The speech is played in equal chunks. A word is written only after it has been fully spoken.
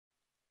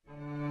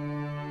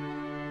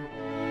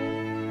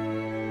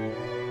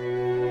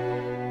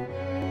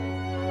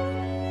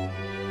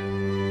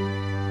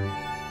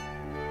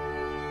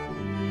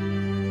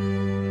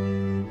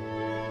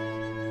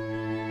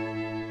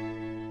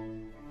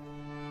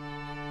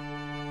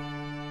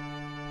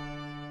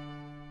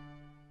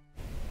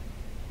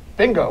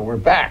Bingo, we're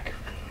back.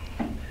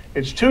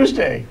 It's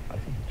Tuesday. I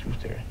think it's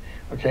Tuesday.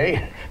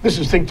 Okay. This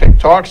is Think Tech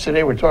Talks.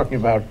 Today we're talking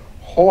about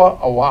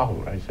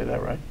Oahu, did I say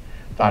that right?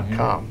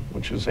 .com,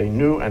 which is a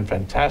new and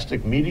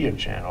fantastic media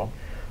channel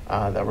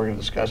that we're going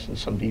to discuss in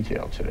some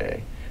detail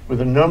today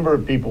with a number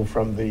of people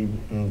from the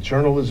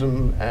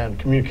Journalism and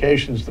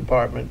Communications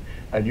Department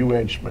at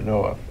UH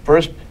Manoa.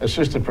 First,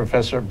 Assistant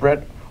Professor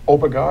Brett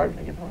Oppegaard. Did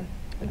I get that right?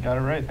 You got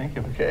it right, thank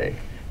you. Okay.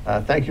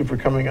 Thank you for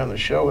coming on the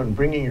show and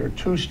bringing your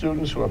two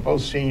students who are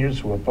both seniors,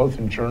 who are both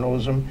in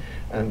journalism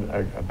and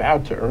are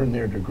about to earn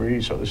their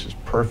degree, so this is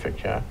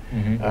perfect, yeah?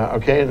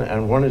 Okay,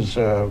 and one is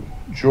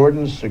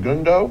Jordan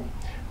Segundo,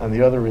 and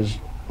the other is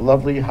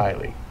Lovely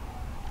Hiley.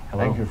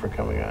 Hello. Thank you for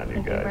coming on,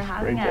 you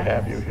guys. Great to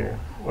have you here.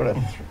 What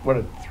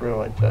a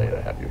thrill, I tell you,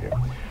 to have you here.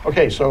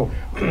 Okay, so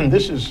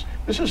this is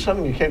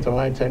something that came to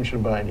my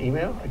attention by an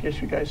email, I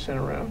guess you guys sent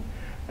around,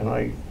 and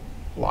I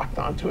locked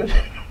onto it,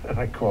 and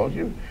I called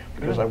you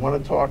because I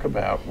want to talk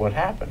about what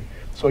happened.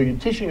 So you're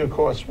teaching a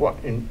course,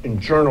 what, in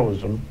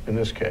journalism in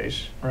this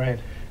case, Right.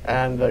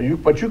 and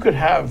but you could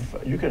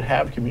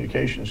have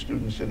communication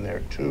students in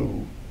there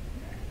too,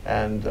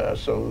 and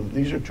so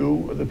these are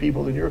two of the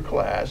people in your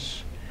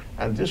class,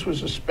 and this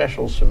was a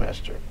special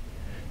semester.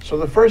 So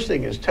the first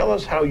thing is, tell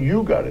us how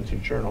you got into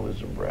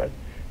journalism, Brett.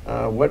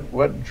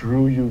 What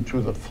drew you to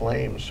the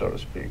flame, so to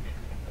speak?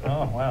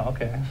 Oh, wow,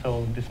 okay.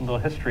 So just a little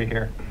history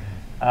here.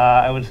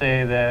 I would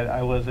say that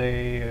I was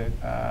a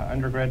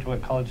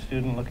undergraduate college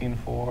student looking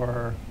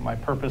for my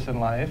purpose in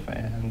life,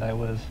 and I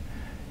was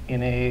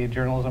in a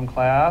journalism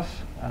class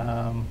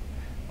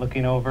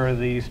looking over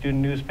the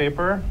student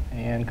newspaper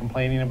and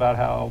complaining about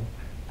how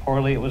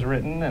poorly it was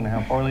written and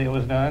how poorly it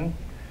was done.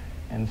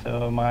 And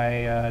so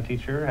my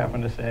teacher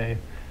happened to say,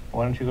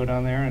 why don't you go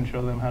down there and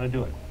show them how to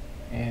do it?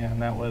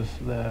 And that was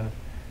the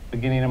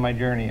beginning of my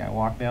journey. I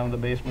walked down to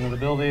the basement of the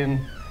building,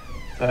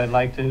 said I'd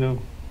like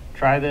to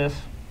try this.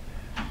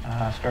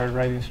 Started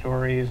writing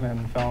stories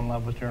and fell in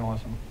love with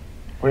journalism.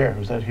 Where?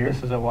 Was that here?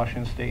 This is at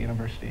Washington State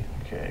University.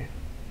 Okay.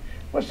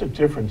 What's the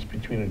difference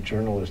between a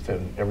journalist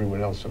and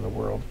everyone else in the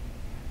world?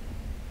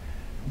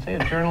 I'd say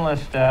a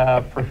journalist, it's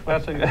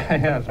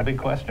a big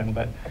question,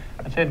 but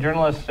I'd say a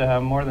journalist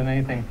more than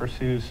anything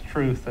pursues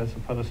truth as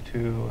opposed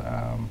to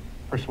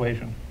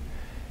persuasion,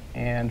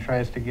 and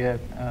tries to get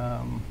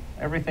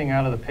everything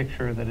out of the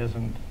picture that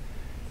isn't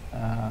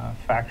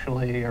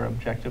factually or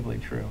objectively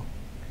true.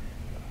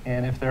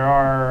 And if there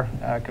are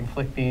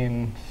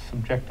conflicting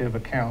subjective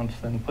accounts,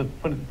 then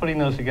putting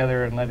those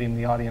together and letting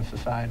the audience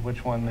decide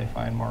which one they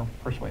find more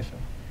persuasive.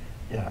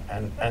 Yeah,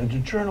 and do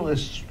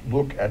journalists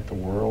look at the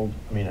world,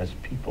 I mean, as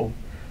people,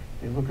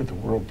 they look at the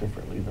world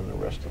differently than the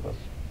rest of us?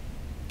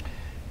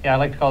 Yeah, I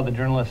like to call it the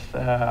journalist's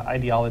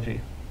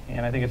ideology.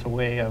 And I think it's a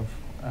way of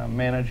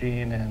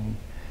managing and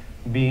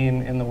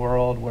being in the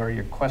world where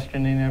you're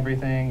questioning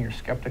everything, you're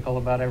skeptical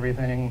about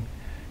everything.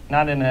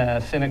 Not in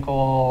a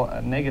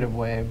cynical, negative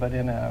way, but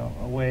in a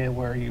way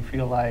where you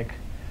feel like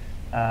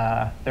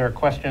there are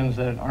questions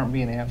that aren't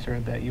being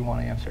answered that you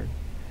want answered.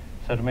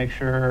 So to make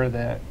sure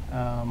that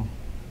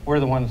we're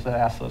the ones that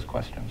ask those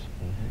questions,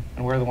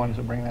 and we're the ones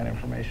that bring that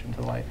information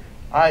to light.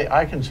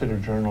 I consider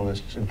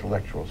journalists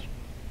intellectuals.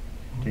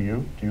 Do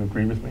you? Do you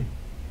agree with me?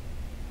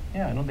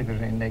 Yeah, I don't think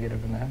there's any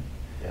negative in that.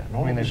 Yeah,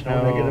 no, I mean, there's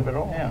no negative at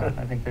all. Yeah,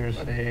 I think there's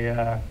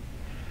a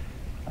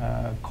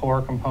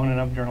core component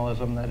of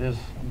journalism that is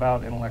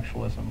about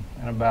intellectualism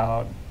and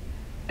about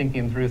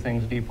thinking through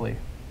things deeply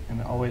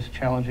and always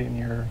challenging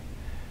your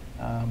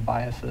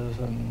biases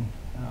and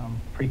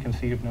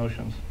preconceived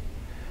notions.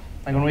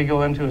 Like when we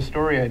go into a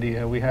story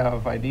idea, we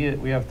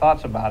have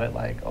thoughts about it,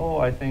 like, oh,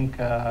 I think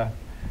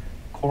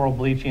coral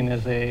bleaching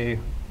is a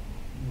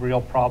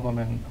real problem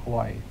in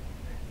Hawaii.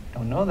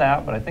 Don't know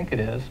that, but I think it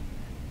is.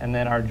 And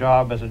then our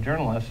job as a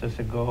journalist is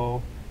to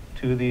go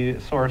to the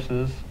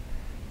sources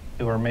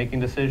who are making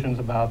decisions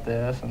about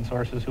this and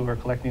sources who are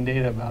collecting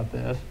data about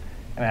this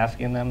and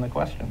asking them the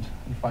questions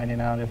and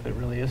finding out if it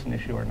really is an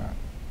issue or not.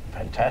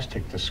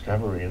 Fantastic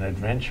discovery and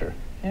adventure.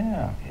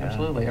 Yeah,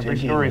 absolutely. Every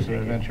story is an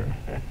adventure.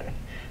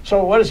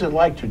 So what is it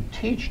like to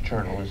teach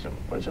journalism?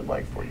 What is it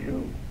like for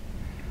you?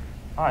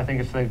 Oh, I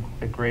think it's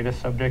the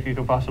greatest subject you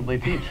could possibly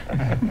teach.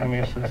 I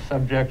mean, it's a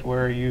subject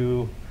where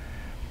you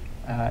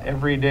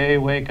every day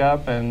wake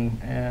up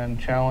and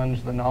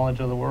challenge the knowledge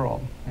of the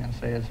world and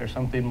say, is there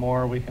something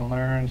more we can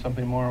learn,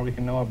 something more we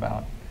can know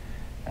about?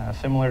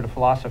 Similar to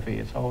philosophy,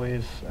 it's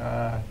always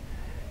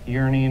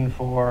yearning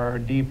for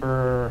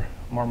deeper,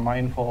 more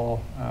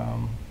mindful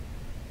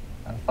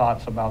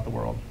thoughts about the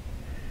world.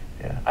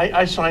 Yeah,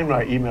 I signed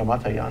my email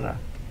Matayana,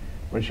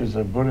 which is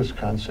a Buddhist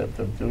concept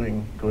of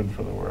doing good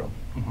for the world.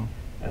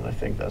 And I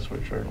think that's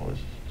what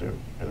journalists do,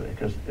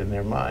 because in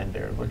their mind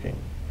they're looking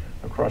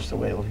across the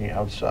way, looking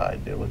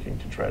outside. They're looking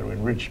to try to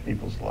enrich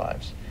people's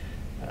lives.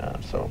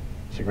 So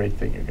it's a great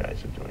thing you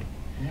guys are doing.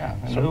 Yeah,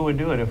 and so, who would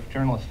do it if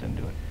journalists didn't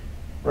do it?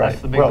 Right.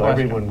 That's the big well,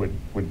 question. everyone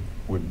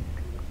would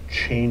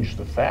change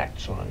the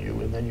facts on you,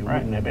 and then you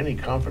wouldn't have any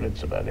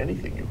confidence about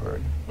anything you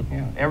heard.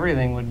 Yeah,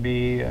 everything would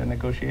be a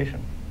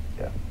negotiation.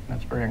 Yeah. That's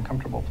it's a very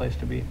uncomfortable place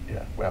to be.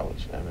 Yeah, well,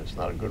 it's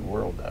not a good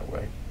world that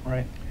way.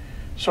 Right.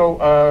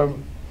 So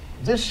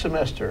this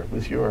semester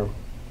with your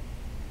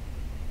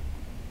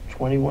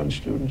 21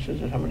 students,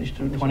 is it? How many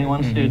students?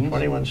 21 students.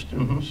 21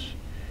 students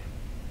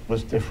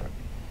was different.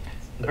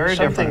 Very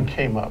Something different.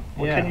 came up.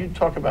 Well, Yeah. can you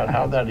talk about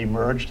how that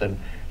emerged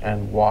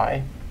and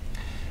why?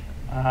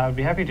 I'd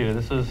be happy to.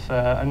 This is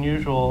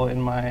unusual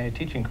in my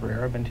teaching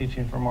career. I've been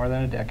teaching for more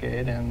than a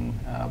decade, and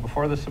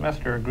before the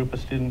semester, a group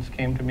of students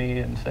came to me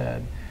and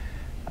said,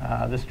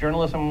 this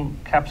journalism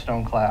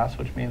capstone class,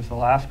 which means the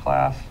last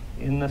class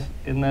in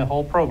the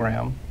whole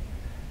program,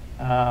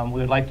 we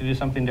would like to do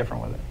something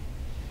different with it.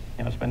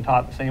 You know, it's been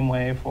taught the same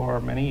way for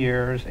many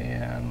years,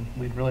 and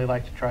we'd really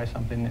like to try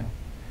something new.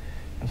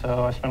 And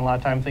so I spent a lot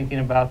of time thinking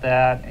about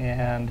that,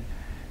 and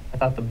I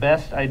thought the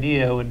best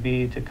idea would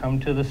be to come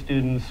to the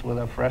students with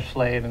a fresh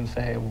slate and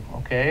say,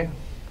 okay,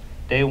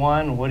 day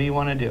one, what do you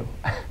want to do?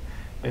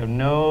 We have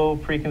no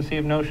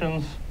preconceived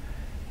notions.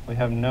 We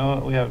have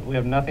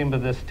nothing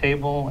but this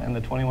table and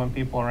the 21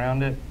 people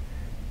around it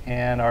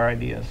and our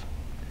ideas.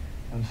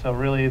 And so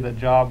really the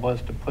job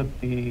was to put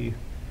the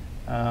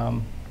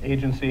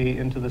agency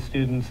into the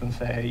students and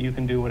say, you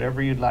can do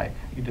whatever you'd like.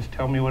 You just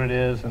tell me what it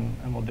is and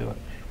we'll do it.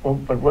 Well,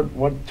 but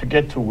what to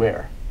get to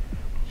where?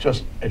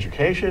 Just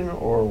education,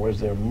 or was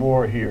there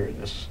more here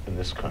in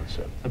this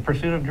concept? The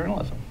pursuit of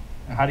journalism.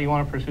 How do you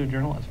want to pursue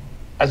journalism?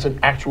 As an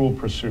actual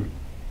pursuit.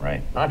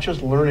 Right. Not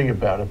just learning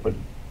about it, but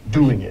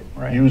doing it,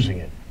 Right. using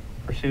it.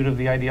 Pursuit of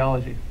the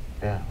ideology.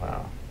 Yeah,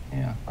 wow.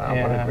 Yeah.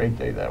 Wow, what a great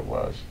day that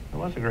was. It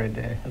was a great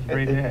day. It was a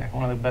great day.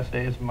 One of the best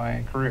days of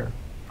my career.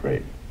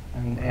 Great.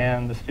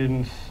 And the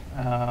students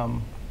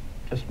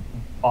just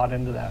bought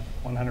into that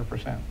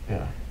 100%.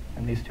 Yeah.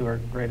 And these two are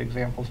great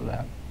examples of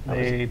that.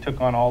 They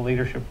took on all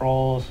leadership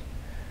roles,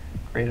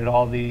 created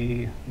all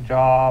the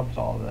jobs,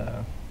 all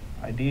the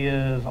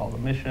ideas, all the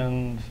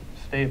missions,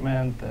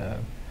 statement, the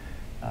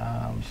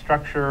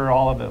structure,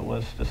 all of it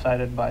was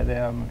decided by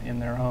them in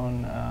their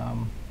own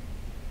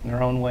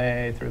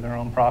way, through their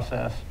own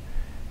process.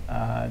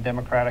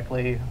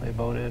 Democratically, they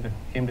voted,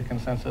 came to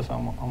consensus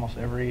on almost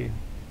every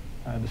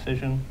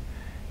decision,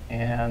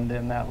 and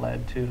then that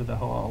led to the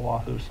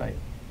Oahu site.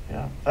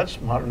 Yeah,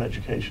 that's modern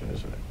education,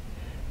 isn't it?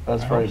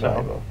 That's I very hope so.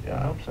 valuable. Yeah, I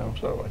hope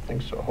so. I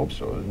think so. Hope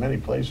so. As many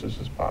places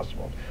as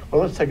possible.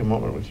 Well, let's take a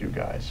moment with you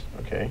guys.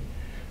 Okay,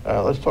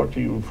 let's talk to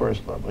you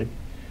first, Lovely.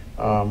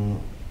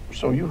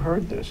 So you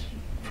heard this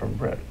from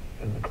Brett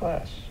in the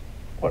class.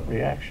 What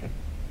reaction?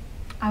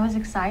 I was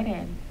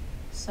excited.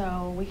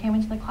 So we came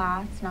into the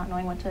class not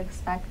knowing what to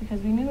expect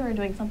because we knew we were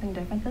doing something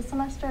different this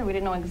semester. We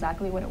didn't know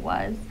exactly what it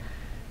was.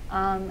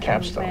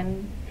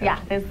 Capstone.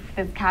 This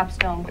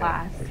capstone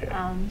class. Okay.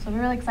 So we're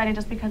really excited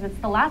just because it's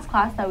the last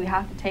class that we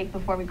have to take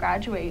before we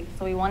graduate.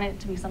 So we want it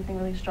to be something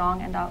really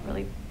strong and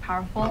really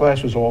powerful. The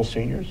class was all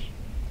seniors?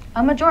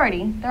 A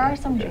majority. There are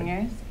some okay.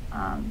 juniors.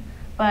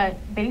 But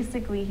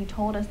basically, he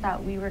told us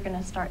that we were going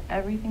to start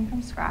everything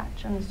from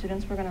scratch and the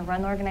students were going to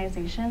run the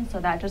organization. So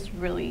that just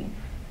really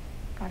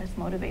got us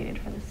motivated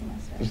for this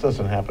semester. This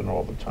doesn't happen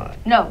all the time.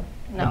 No,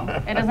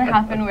 it doesn't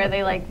happen where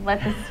they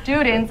let the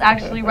students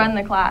actually run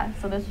the class.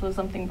 So this was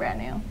something brand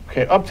new.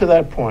 Okay, up to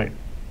that point,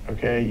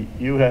 okay,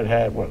 you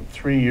had what,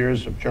 3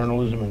 years of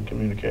journalism and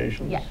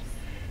communications? Yes.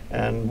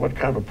 And what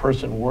kind of a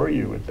person were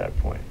you at that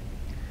point?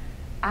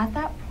 At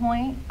that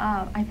point,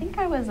 I think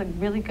I was a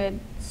really good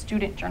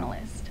student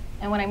journalist.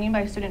 And what I mean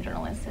by student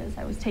journalist is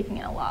I was taking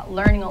in a lot,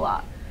 learning a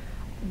lot.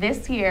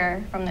 This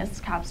year, from this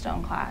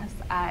capstone class,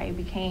 I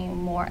became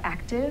more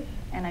active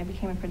and I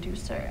became a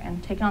producer,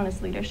 and taking on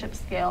this leadership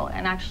skill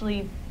and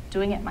actually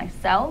doing it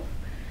myself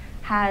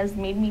has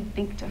made me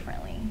think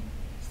differently.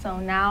 So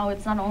now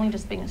it's not only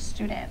just being a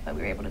student, but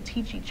we were able to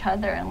teach each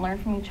other and learn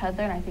from each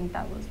other, and I think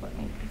that was what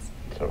made this.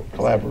 So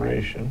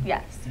collaboration.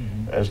 Yes.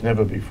 As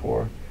never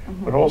before.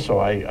 But also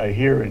I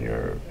hear in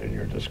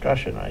your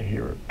discussion, I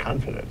hear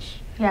confidence.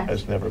 Yes.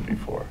 As never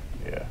before.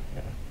 Yeah.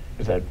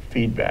 It's that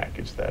feedback,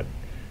 it's that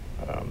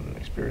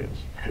experience.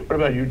 What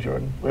about you,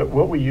 Jordan?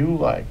 What were you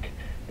like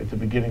at the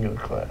beginning of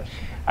the class?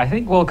 I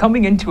think, well,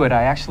 coming into it,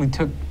 I actually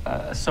took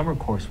a summer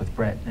course with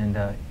Brett and,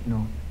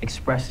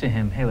 expressed to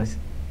him, hey,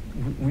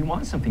 we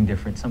want something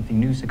different, something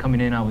new. So coming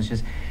in, I was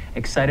just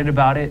excited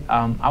about it.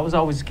 I was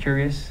always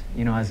curious,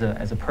 as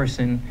a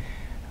person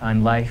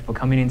in life, but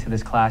coming into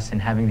this class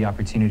and having the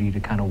opportunity to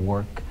kind of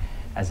work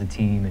as a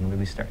team and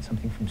really start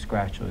something from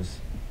scratch was,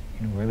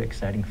 really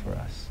exciting for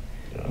us.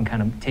 Yeah. And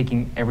kind of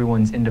taking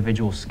everyone's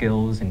individual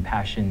skills and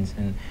passions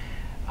and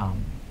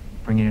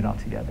bringing it all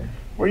together.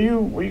 Were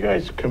you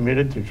guys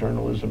committed to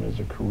journalism as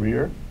a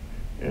career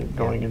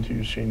going into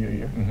your senior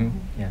year? Mm-hmm.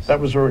 Yes.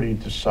 That was already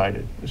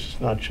decided. This is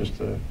not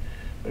just a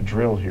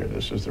drill here.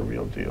 This is the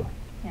real deal.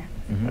 Yeah.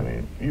 Mm-hmm. I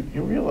mean,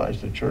 you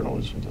realize that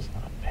journalism does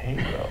not pay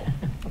well.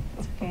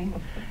 It's okay.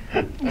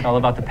 It's all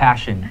about the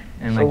passion.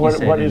 And so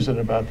like what is it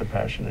about the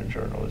passion in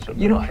journalism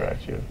that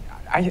attracts you?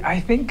 I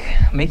think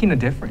making a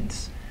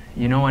difference.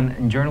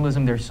 In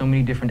journalism, there's so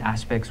many different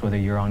aspects, whether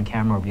you're on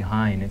camera or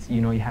behind. It's,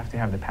 you have to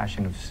have the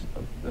passion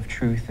of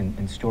truth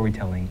and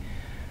storytelling.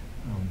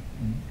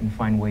 and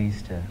find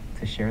ways to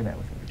share that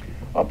with other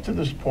people. Up to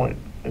this point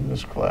in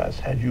this class,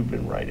 had you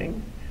been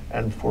writing,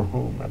 and for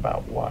whom,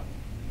 about what?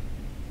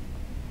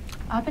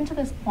 Up until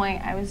this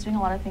point, I was doing a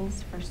lot of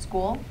things for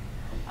school,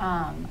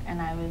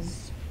 and I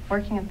was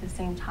working at the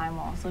same time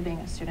while also being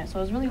a student. So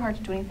it was really hard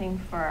to do anything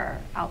for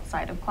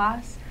outside of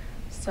class.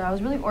 So I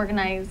was really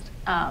organized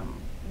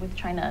with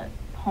trying to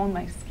hone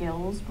my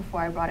skills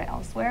before I brought it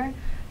elsewhere.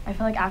 I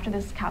feel like after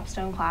this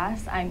capstone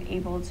class, I'm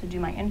able to do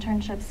my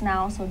internships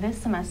now. So this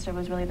semester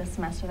was really the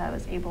semester that I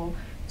was able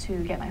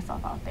to get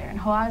myself out there. And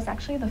HOA is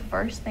actually the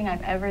first thing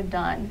I've ever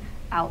done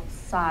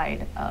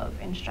outside of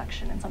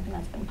instruction and something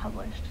that's been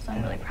published. So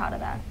I'm really proud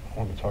of that. I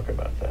want to talk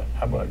about that.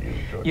 How about you,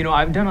 Jordan? You know,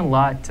 I've done a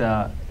lot,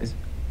 I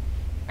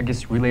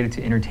guess, related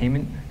to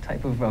entertainment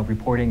type of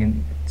reporting.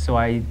 And so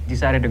I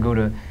decided to go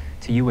to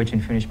UH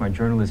and finish my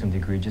journalism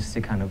degree just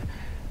to kind of,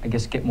 I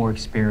guess, get more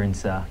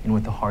experience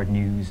with the hard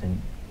news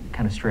and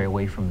kind of stray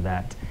away from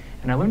that.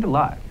 And I learned a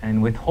lot.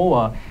 And with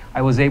HOA,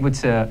 I was able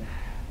to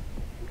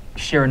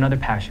share another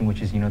passion, which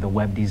is, the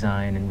web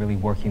design and really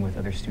working with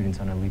other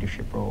students on a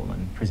leadership role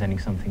and presenting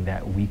something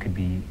that we could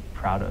be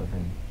proud of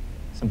and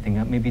something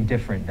that may be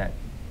different that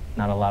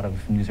not a lot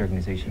of news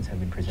organizations have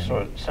been presenting. So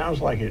it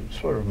sounds like it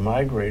sort of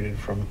migrated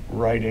from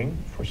writing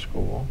for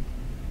school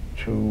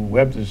to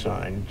web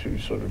design to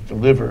sort of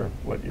deliver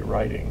what you're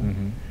writing.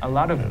 Mm-hmm. A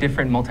lot of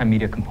different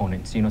multimedia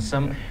components.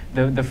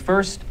 The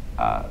first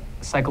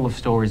cycle of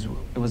stories,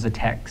 it was a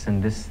text,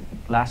 and this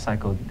last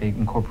cycle they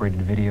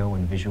incorporated video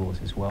and visuals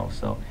as well.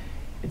 So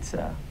it's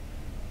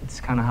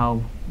kind of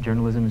how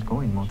journalism is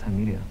going,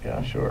 multimedia.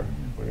 Yeah, sure.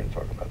 We're going to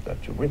talk about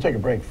that too. We're going to take a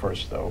break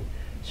first, though,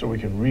 so we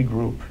can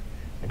regroup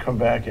and come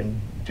back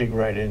and dig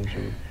right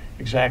into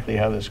exactly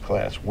how this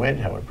class went,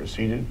 how it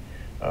proceeded,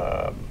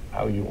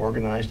 how you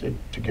organized it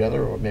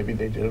together, or maybe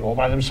they did it all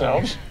by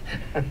themselves,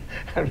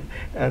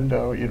 and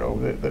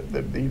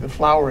the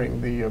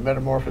flowering, the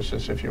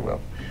metamorphosis, if you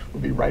will.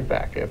 We'll be right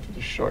back after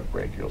this short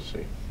break, you'll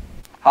see.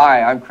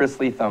 Hi, I'm Chris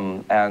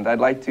Leatham, and I'd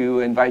like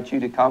to invite you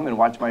to come and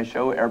watch my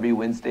show every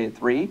Wednesday at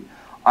 3.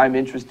 I'm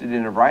interested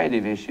in a variety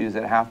of issues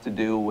that have to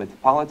do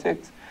with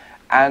politics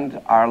and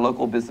our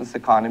local business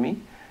economy.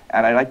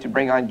 And I'd like to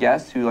bring on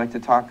guests who like to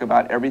talk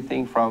about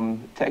everything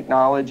from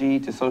technology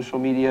to social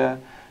media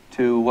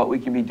to what we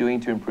can be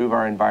doing to improve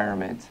our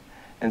environment.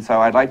 And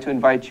so I'd like to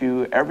invite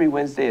you every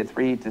Wednesday at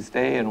 3 to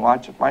stay and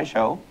watch my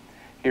show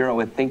here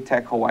with Think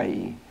Tech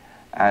Hawaii.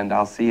 And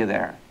I'll see you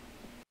there.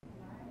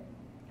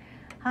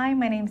 Hi,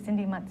 my name's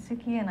Cindy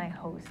Matsuki, and I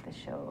host the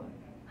show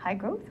High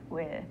Growth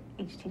with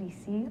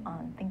HTDC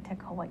on Think Tech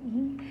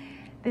Hawaii.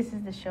 This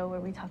is the show where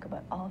we talk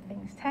about all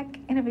things tech,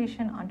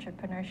 innovation,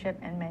 entrepreneurship,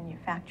 and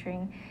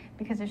manufacturing,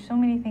 because there's so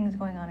many things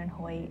going on in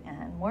Hawaii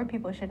and more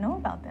people should know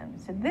about them.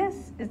 So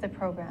this is the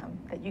program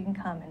that you can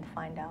come and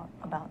find out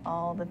about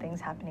all the things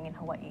happening in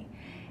Hawaii.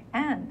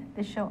 And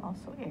this show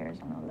also airs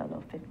on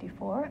Olelo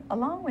 54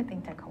 along with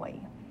Think Tech Hawaii.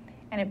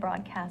 And it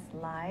broadcasts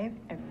live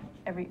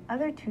every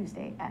other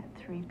Tuesday at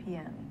 3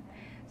 p.m.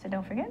 So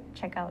don't forget,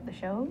 check out the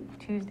show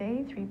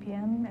Tuesday, 3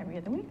 p.m. every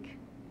other week.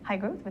 High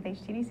Growth with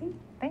HTDC.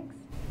 Thanks.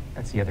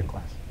 That's the other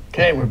class.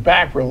 Okay, we're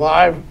back. We're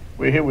live.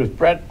 We're here with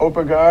Brett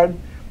Oppegaard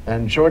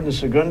and Jordan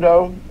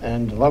Segundo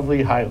and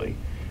lovely Hailey,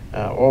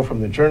 all from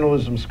the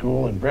journalism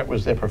school. And Brett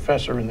was their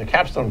professor in the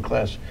capstone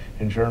class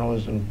in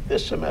journalism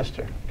this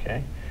semester.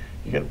 Okay,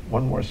 you get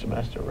one more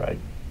semester, right?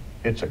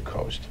 It's a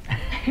coast.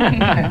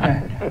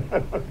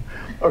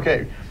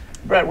 Okay,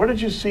 Brett, what did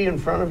you see in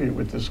front of you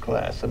with this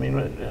class? I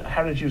mean,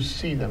 how did you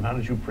see them? How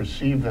did you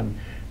perceive them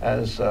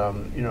as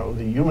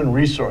the human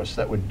resource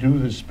that would do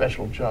this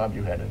special job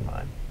you had in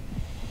mind?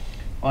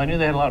 Well, I knew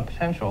they had a lot of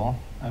potential.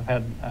 I've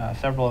had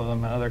several of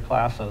them in other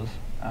classes.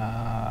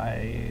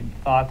 I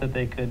thought that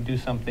they could do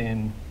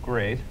something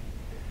great.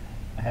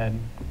 I had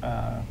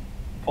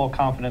full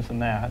confidence in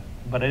that,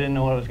 but I didn't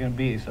know what it was going to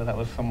be, so that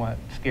was somewhat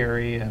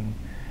scary and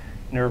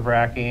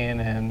nerve-wracking.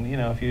 And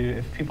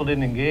if people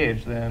didn't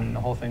engage, then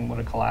the whole thing would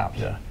have collapsed.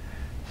 Yeah.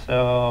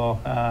 So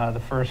the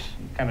first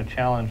kind of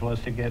challenge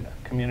was to get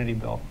a community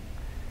built,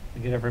 to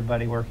get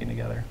everybody working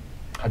together.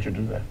 How'd you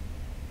do that?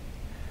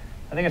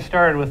 I think it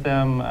started with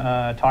them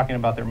talking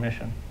about their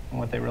mission and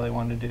what they really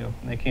wanted to do.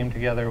 And they came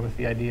together with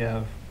the idea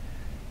of,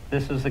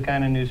 this is the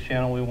kind of news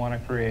channel we want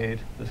to create,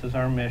 this is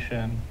our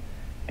mission,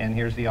 and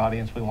here's the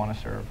audience we want to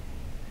serve.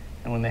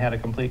 And when they had a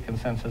complete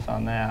consensus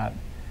on that,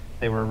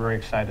 they were very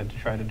excited to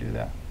try to do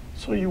that.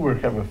 So you were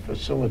kind of a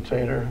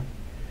facilitator.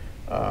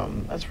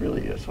 That's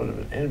really a sort of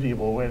an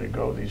enviable way to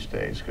go these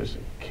days, because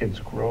kids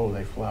grow,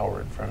 they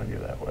flower in front of you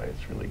that way.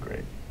 It's really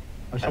great.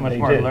 There's so much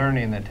more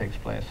learning that takes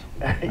place.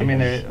 I mean,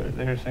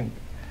 there's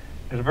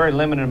a very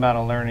limited amount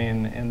of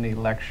learning in the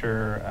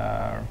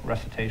lecture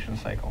recitation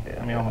cycle.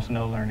 Yeah, I mean, almost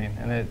no learning.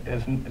 And it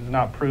is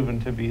not proven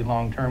to be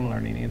long-term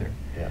learning either.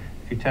 Yeah.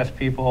 If you test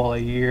people a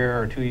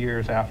year or 2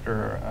 years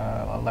after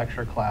a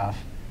lecture class,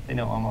 they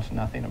know almost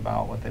nothing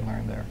about what they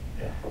learned there.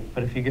 Yeah.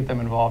 But if you get them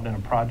involved in a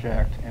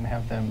project and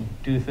have them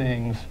do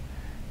things,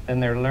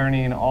 then they're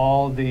learning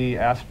all the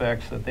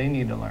aspects that they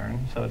need to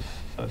learn. So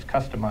it's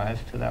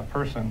customized to that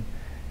person.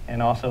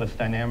 And also it's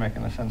dynamic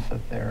in the sense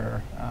that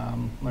they're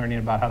learning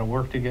about how to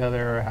work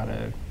together, how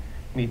to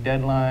meet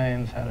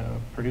deadlines, how to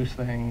produce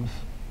things.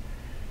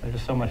 There's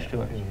just so much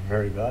to it. It's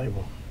very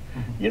valuable.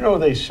 You know,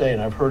 they say,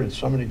 and I've heard it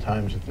so many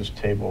times at this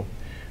table,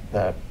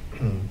 that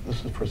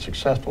this is for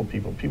successful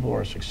people, people who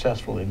are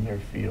successful in their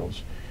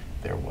fields.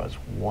 There was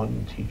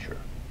one teacher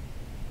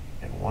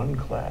and one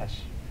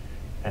class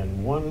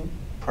and one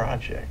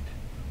project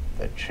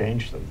that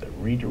changed them, that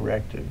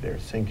redirected their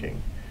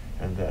thinking,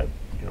 and that,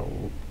 you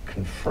know,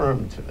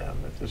 confirmed to them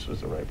that this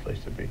was the right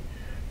place to be.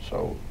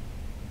 So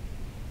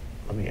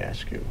let me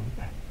ask you,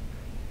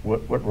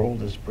 what role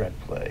does Brett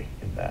play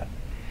in that?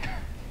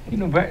 You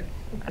know, Brett,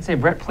 I'd say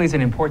Brett plays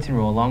an important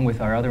role along with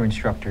our other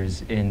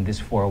instructors in this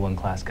 401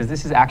 class, because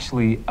this is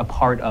actually a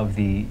part of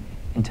the,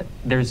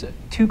 there's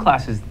two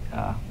classes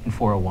in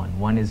 401.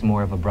 One is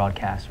more of a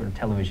broadcast or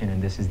television,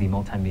 and this is the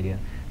multimedia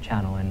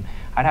channel. And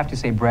I'd have to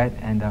say Brett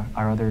and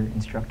our other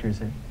instructors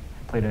have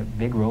played a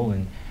big role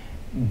in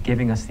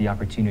giving us the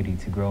opportunity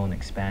to grow and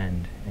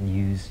expand and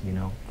use, you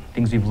know,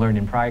 things we've learned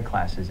in prior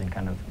classes and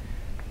kind of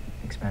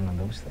expand on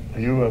those things. Are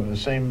you of the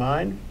same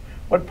mind?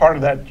 What part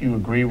of that do you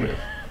agree with?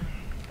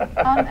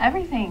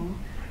 Everything.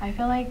 I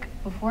feel like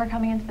before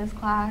coming into this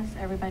class,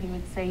 everybody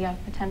would say you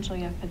have potential,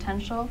 you have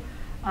potential.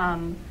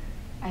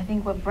 I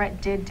think what Brett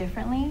did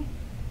differently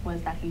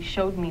was that he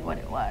showed me what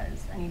it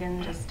was, and he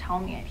didn't just tell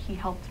me it. He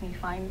helped me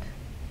find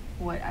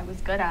what I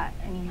was good at,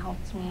 and he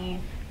helped me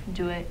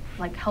do it,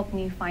 like helped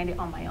me find it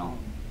on my own.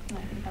 And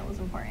I think that was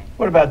important.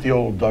 What about the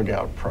old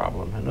dugout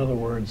problem? In other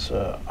words,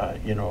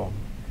 you know,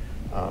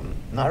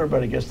 not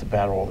everybody gets to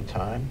bat all the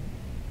time,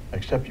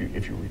 except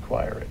if you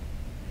require it.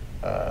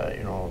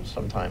 You know,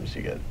 sometimes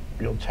you get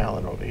real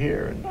talent over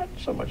here and not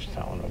so much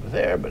talent over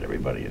there, but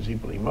everybody is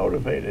equally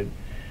motivated.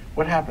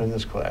 What happened in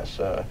this class?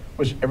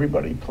 Was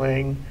everybody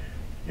playing,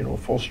 you know,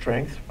 full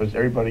strength? Was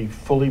everybody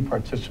fully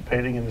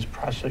participating in this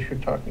process you're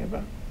talking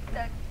about?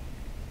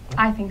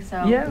 I think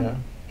so. Yeah.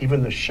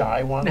 Even the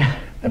shy ones,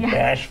 the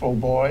bashful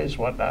boys,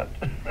 whatnot.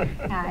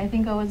 Yeah, I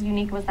think what was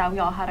unique was that we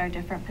all had our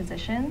different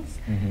positions,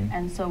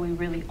 and so we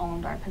really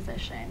owned our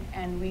position,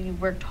 and we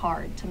worked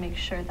hard to make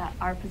sure that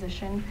our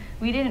position,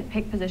 we didn't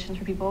pick positions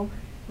for people,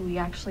 we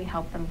actually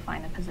helped them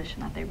find a position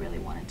that they really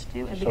wanted to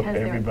do. And So because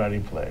everybody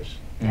plays.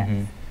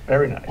 Yes.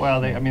 Very nice.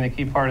 Well, I mean, the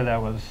key part of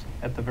that was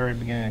at the very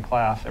beginning of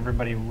class,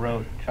 everybody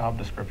wrote job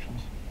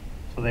descriptions.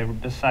 So they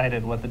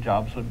decided what the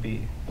jobs would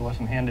be. It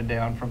wasn't handed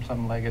down from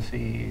some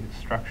legacy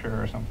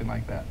structure or something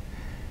like that.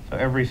 So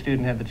every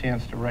student had the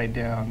chance to write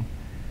down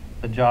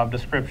the job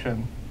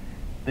description.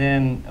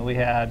 Then we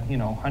had, you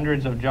know,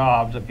 hundreds of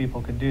jobs that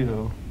people could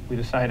do. We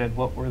decided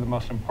what were the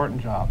most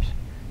important jobs,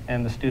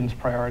 and the students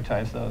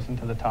prioritized those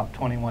into the top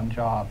 21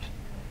 jobs.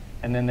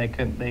 And then they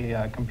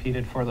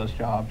competed for those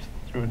jobs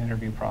through an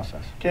interview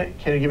process. Can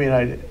you give me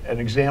an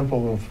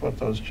example of what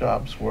those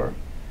jobs were?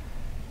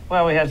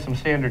 Well, we had some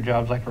standard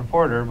jobs like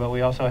reporter, but we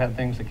also had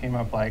things that came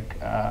up like,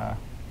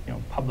 you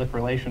know, public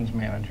relations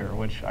manager,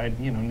 which I,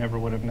 you know, never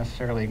would have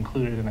necessarily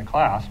included in a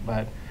class,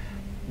 but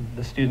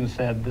the students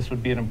said this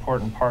would be an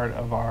important part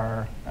of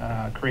our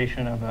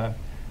creation of a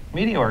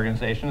media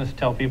organization, is to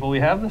tell people we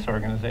have this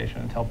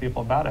organization and tell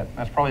people about it.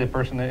 That's probably the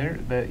person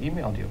that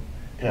emailed you.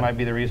 Yeah. It might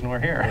be the reason we're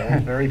here. Yeah,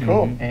 very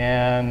cool.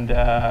 And,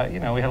 you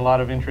know, we had a lot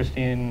of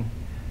interesting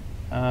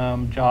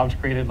jobs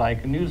created,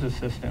 like a news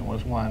assistant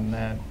was one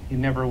that you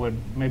never would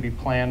maybe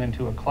plan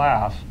into a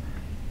class,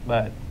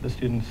 but the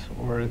students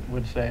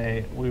would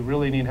say, we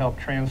really need help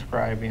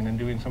transcribing and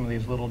doing some of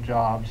these little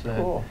jobs that,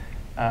 Cool.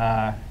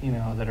 you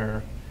know, that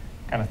are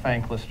kind of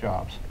thankless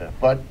jobs. Yeah,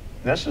 but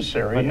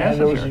necessary, But and it was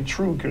a necessary.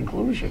 true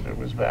conclusion. It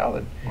was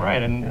valid.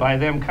 Right, and Yeah. by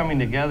them coming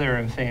together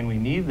and saying we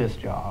need this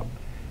job,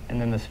 and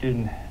then the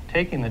student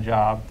taking the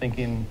job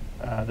thinking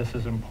this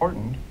is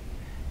important,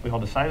 we all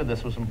decided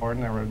this was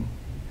important. There were,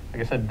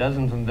 like I said,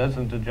 dozens and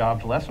dozens of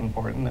jobs less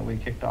important that we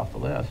kicked off the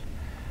list.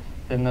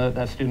 Then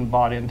that student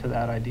bought into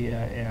that idea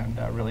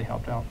and really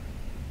helped out.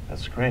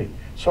 That's great.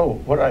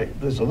 So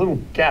there's a little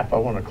gap I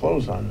want to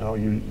close on, though.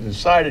 You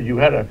decided you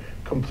had a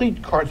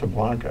complete carte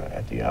blanche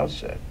at the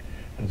outset,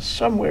 and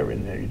somewhere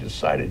in there you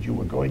decided you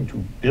were going to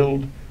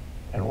build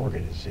an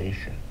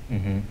organization.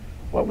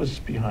 What was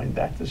behind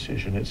that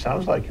decision? It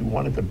sounds like you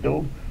wanted to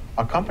build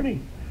a company,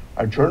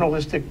 a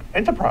journalistic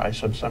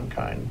enterprise of some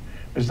kind.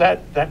 Is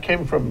that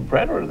came from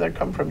Brett, or did that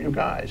come from you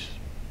guys?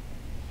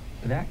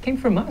 That came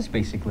from us,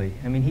 basically.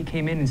 I mean, he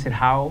came in and said,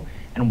 how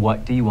and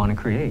what do you want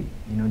to create?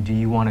 You know, do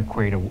you want to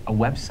create a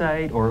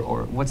website,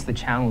 or what's the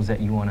channels that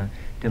you want to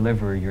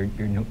deliver your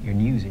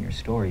news and your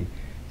story?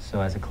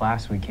 So as a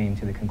class, we came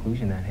to the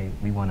conclusion that, hey,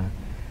 we want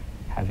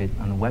to have it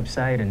on a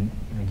website and,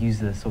 you know, use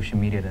the social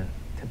media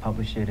to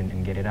publish it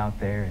and get it out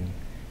there and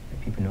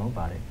let people know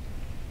about it.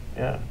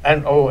 Yeah,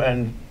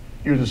 and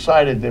you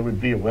decided there would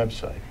be a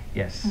website.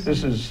 Yes.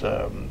 This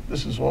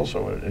is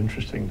also an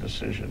interesting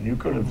decision. You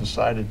could have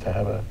decided to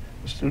have a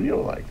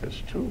studio like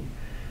this too.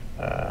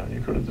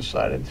 You could have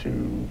decided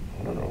to,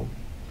 I don't know,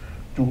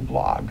 do a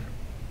blog,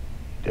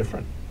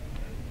 different.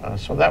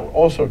 So that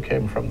also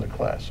came from the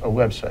class, a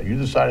website. You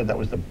decided that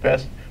was the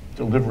best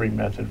delivery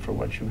method for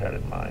what you had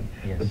in mind.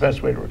 Yes. The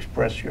best way to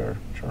express your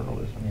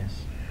journalism.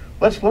 Yes.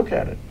 Let's look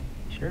at it.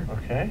 Sure.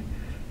 Okay?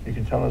 You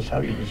can tell us how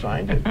you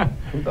designed it,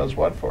 who does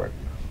what for it.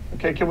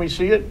 Okay, can we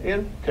see it,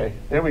 Ian? Okay,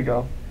 there we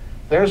go.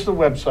 There's the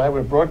website.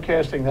 We're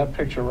broadcasting that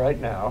picture right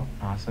now.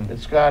 Awesome.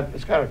 It's got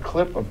a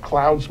clip of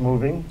clouds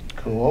moving.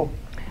 Cool.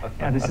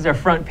 Yeah, this is our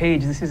front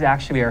page. This is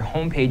actually our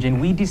homepage,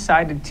 and we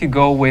decided to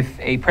go with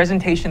a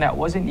presentation that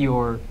wasn't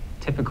your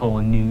typical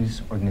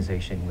news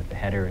organization with the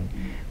header, and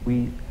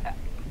I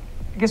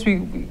guess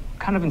we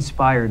kind of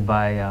inspired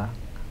by,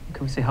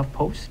 could we say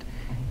HuffPost?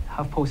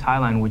 HuffPost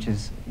Highline, which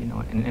is, you know,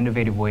 an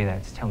innovative way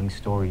that's telling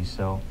stories.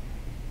 So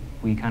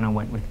we kind of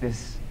went with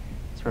this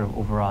sort of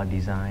overall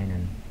design,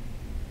 and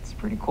it's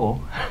pretty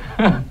cool.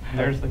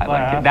 There's the I like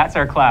class. it. That's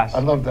our class. I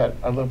love that.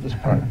 I love this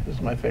part. This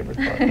is my favorite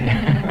part.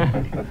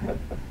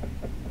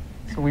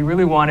 So we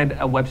really wanted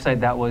a website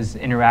that was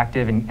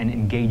interactive and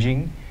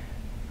engaging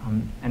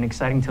and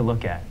exciting to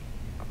look at,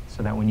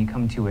 so that when you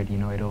come to it, you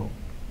know, it'll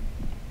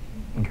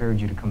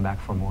encourage you to come back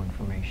for more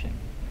information.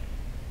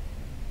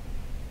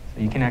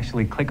 So you can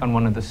actually click on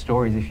one of the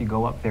stories if you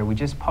go up there. We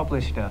just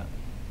published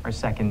our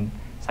second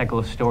cycle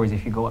of stories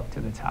if you go up to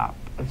the top.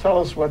 And tell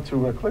us what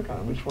to click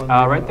on. Which one?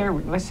 Right there,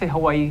 let's say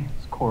Hawaii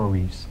coral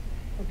reefs.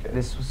 Okay.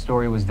 This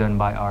story was done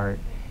by our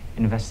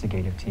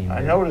investigative team.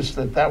 I noticed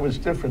that was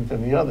different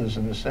than the others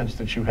in the sense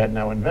that you had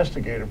now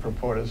investigative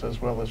reporters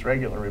as well as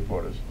regular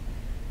reporters.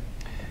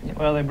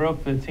 Well, they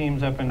broke the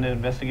teams up into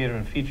investigative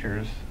and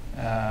features.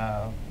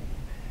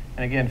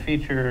 And again,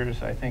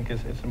 features, I think,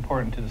 it's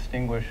important to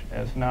distinguish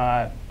as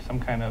not some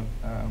kind of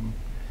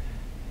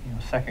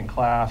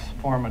second-class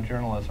form of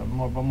journalism,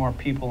 but more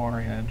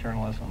people-oriented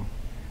journalism,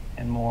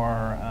 and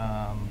more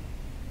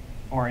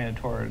oriented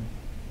toward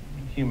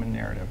human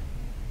narrative,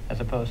 as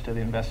opposed to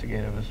the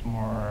investigative is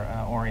more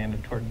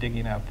oriented toward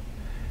digging up,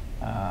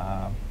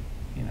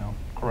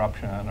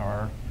 corruption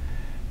or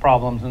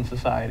problems in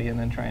society, and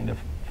then trying to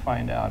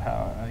find out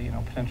how,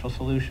 potential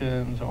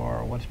solutions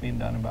or what's being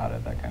done about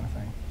it, that kind of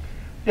thing.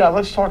 Yeah,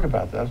 let's talk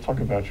about that. Let's talk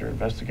about your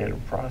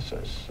investigative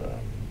process.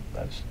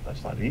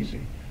 That's not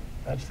easy.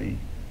 That's the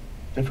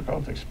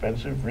difficult,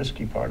 expensive,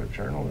 risky part of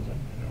journalism.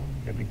 You know,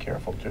 you gotta be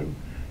careful too.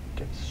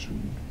 Get sued.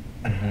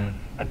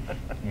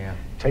 Mm-hmm. Yeah.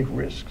 Take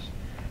risks.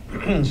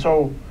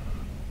 So,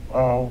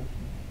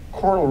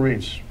 coral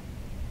reefs,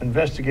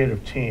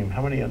 investigative team.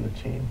 How many on the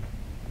team?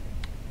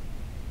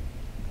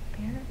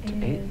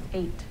 There is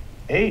 8.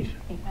 8.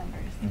 8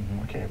 members. Mm-hmm.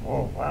 Okay.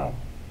 Whoa. Wow.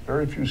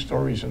 Very few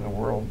stories in the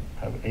world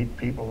have 8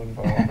 people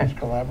involved as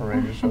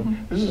collaborators. So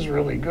this is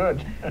really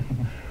good.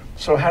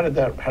 So how did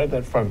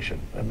that function?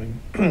 I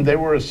mean, they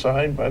were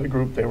assigned by the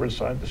group. They were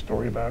assigned the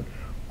story about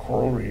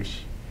coral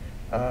reefs.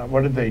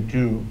 What did they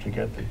do to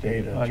get the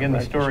data? Well, again,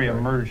 the story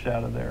emerged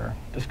out of their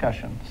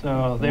discussion.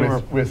 So they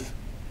with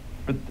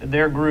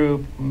their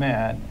group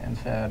met and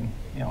said,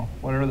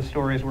 what are the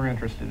stories we're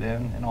interested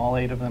in? And all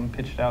 8 of them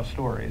pitched out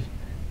stories.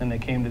 Then they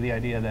came to the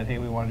idea that, hey,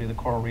 we want to do the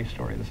coral reef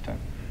story this time.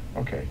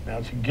 Okay, now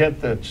to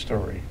get that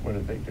story, what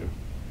did they do?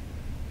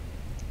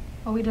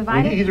 Well, we Were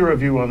divided. either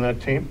of you on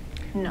that team?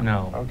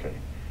 No. Okay.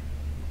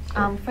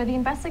 For the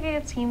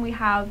investigative team, we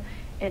have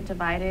it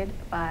divided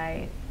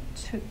by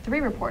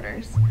 3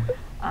 reporters,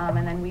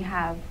 and then we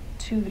have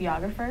 2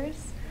 videographers,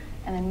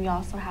 and then we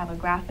also have a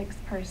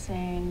graphics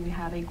person, we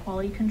have a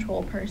quality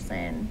control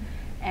person,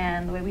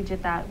 and the way we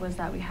did that was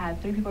that we had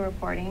 3 people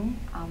reporting.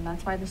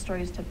 That's why the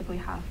stories typically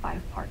have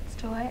 5 parts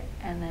to it,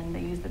 and then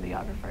they used the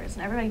videographers,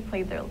 and everybody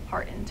played their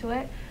part into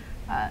it.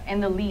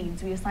 And the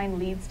leads, we assigned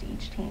leads to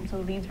each team, so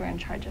the leads were in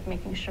charge of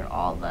making sure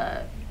all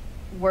the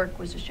work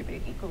was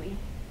distributed equally.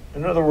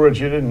 In other words,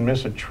 you didn't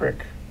miss a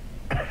trick.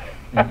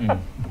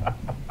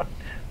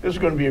 This is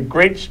going to be a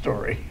great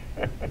story.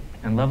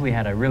 And Lovely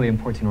had a really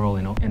important role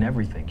in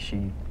everything.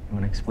 You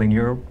want to explain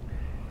your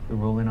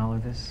role in all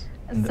of this?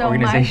 In the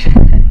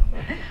organization?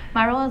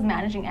 My role is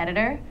managing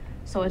editor,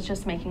 so it's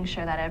just making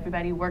sure that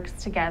everybody works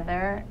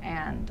together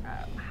and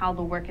how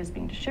the work is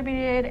being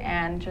distributed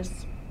and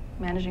just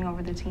managing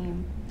over the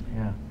team.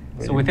 Yeah.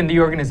 So within the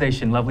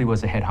organization, Lovely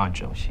was a head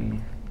honcho.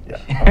 Yeah.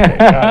 Okay,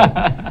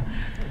 got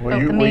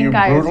it. The main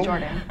guy is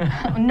Jordan.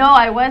 No,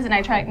 I wasn't.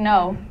 I tried.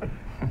 No.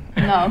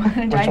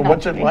 So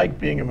what's it like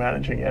being a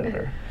managing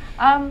editor?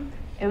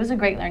 It was a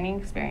great learning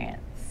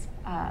experience.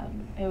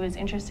 It was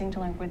interesting to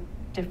learn with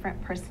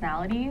different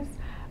personalities,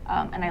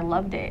 and I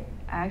loved it.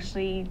 I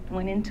actually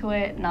went into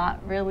it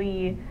not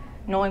really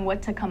knowing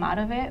what to come out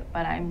of it,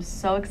 but I'm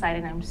so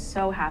excited and I'm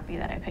so happy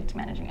that I picked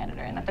managing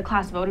editor and that the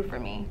class voted for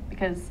me,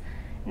 because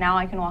now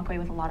I can walk away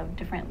with a lot of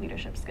different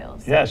leadership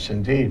skills. Yes,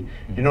 indeed.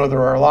 You know,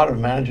 there are a lot of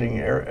managing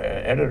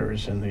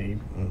editors in the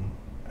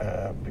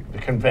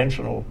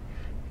conventional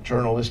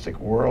journalistic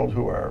world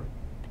who are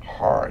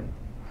hard.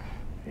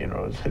 You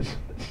know, it's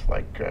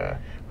like,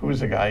 who's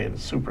the guy in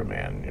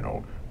Superman? You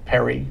know,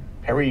 Perry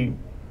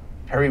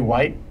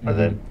White, or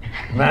the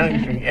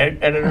managing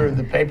editor of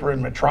the paper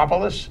in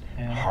Metropolis,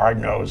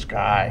 hard-nosed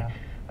guy,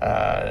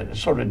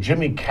 sort of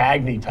Jimmy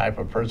Cagney type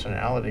of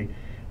personality,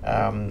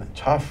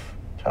 tough.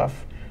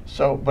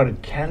 So, but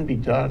it can be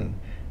done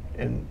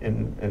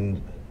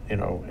in you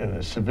know, in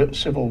a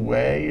civil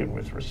way and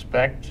with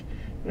respect,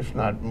 if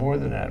not more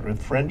than that,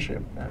 with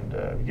friendship, and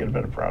you get a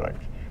better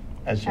product,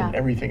 as in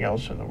everything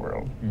else in the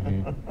world.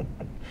 Yeah,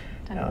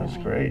 that's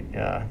great.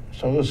 Yeah.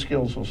 So those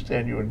skills will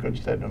stand you in good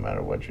stead no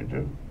matter what you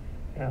do.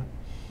 Yeah.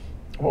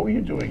 What were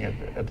you doing at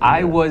the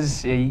I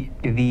was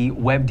the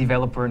web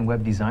developer and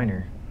web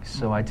designer.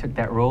 So I took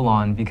that role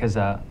on because,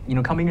 you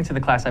know, coming into the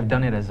class, I've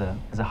done it as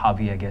a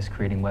hobby, I guess,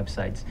 creating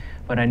websites.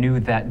 But I knew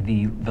that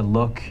the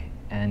look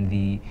and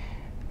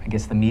I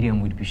guess the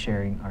medium we'd be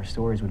sharing our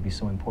stories would be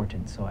so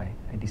important. So I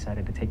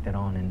decided to take that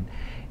on. And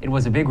it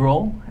was a big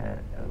role,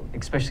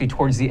 especially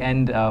towards the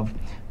end of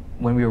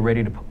when we were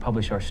ready to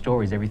publish our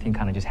stories. Everything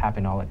kind of just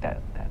happened all at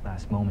that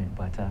last moment.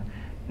 But,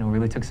 you know,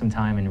 really took some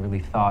time and really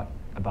thought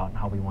about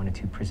how we wanted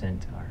to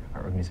present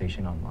our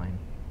organization online.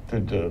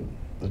 Did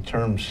the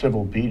term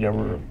civil beat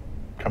ever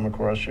come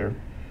across your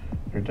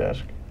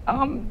desk?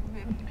 Well,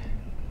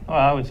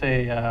 I would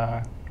say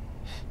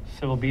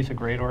Civil Beat's a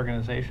great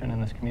organization in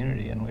this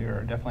community, and we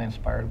were definitely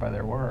inspired by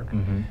their work.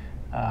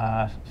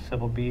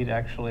 Civil Beat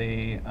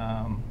actually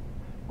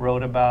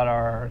wrote about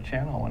our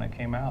channel when it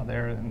came out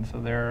there, and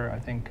so they're, I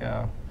think,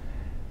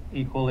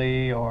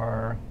 equally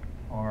or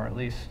at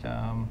least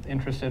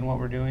interested in what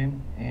we're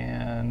doing,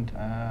 and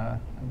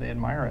they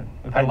admire it.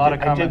 We've had a lot of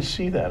comments. I did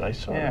see that. I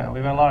saw that. Yeah,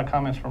 we've had a lot of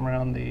comments from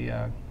around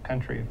the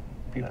country,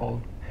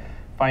 people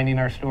finding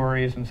our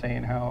stories and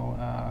saying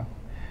how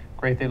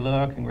great they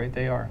look and great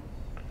they are.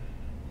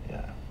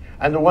 Yeah.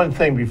 And the one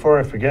thing, before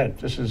I forget,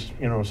 this is,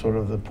 you know, sort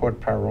of the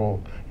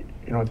porte-parole.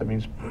 You know what that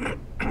means?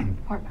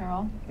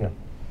 Porte-parole? Yeah.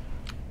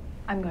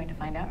 I'm going to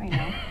find out right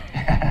now.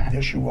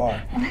 Yes, you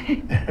are.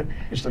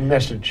 It's the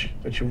message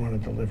that you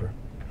want to deliver.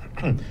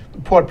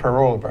 The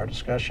porte-parole of our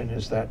discussion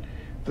is that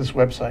this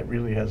website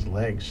really has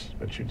legs,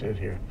 what you did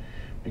here,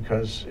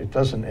 because it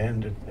doesn't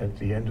end at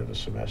the end of the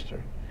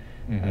semester.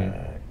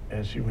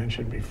 As you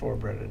mentioned before,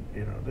 Brett,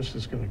 you know, this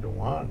is going to go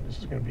on. This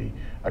is going to be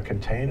a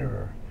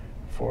container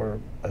for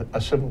a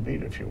civil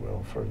beat, if you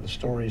will, for the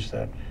stories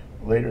that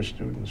later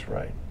students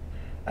write.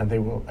 And they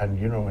will, and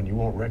you know, and you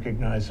won't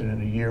recognize it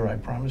in a year, I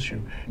promise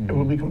you. It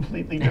will be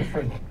completely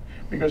different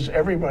because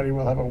everybody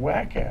will have a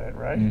whack at it,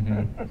 right?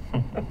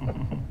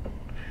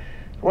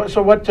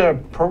 So what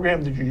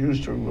program did you use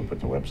to put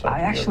the website together? I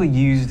actually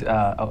used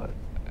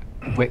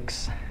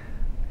Wix.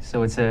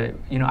 So it's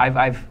you know,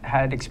 I've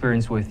had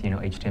experience with, you know,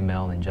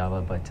 HTML and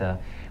Java, but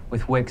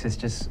with Wix,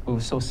 it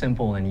was so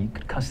simple and you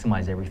could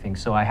customize everything.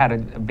 So I had a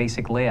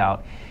basic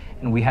layout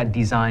and we had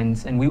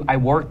designs, and I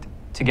worked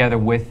together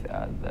with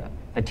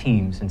the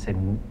teams and said,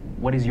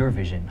 what is your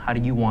vision? How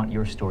do you want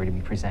your story to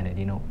be presented,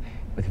 you know,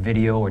 with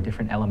video or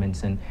different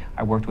elements? And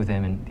I worked with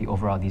them in the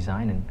overall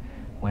design and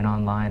went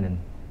online and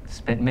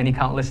spent many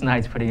countless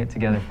nights putting it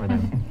together for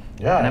them.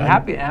 Yeah, and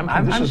I'm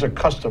happy. This is a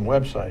custom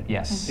website.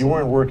 Yes. You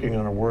weren't working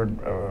on a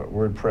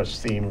WordPress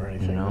theme or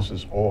anything. No. This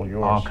is all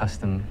yours. All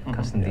custom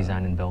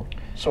designed and built.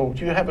 So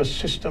do you have a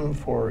system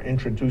for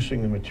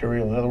introducing the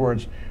material? In other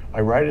words, I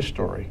write a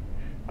story.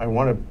 I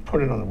want to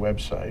put it on the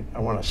website. I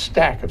want a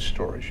stack of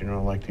stories, you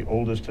know, like the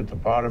oldest at the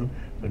bottom,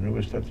 the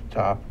newest at the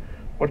top.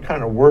 What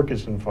kind of work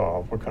is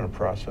involved? What kind of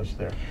process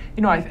there?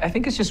 You know, I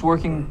think it's just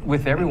working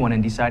with everyone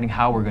and deciding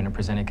how we're going to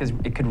present it, because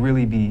it could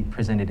really be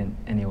presented in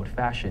any old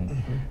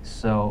fashion.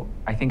 So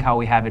I think how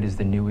we have it is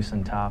the newest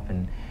on top,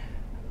 and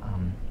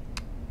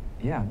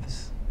yeah,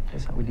 this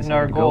is how we decided. And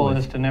our to goal go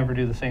is to never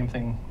do the same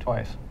thing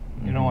twice.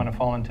 You don't want to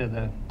fall into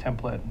the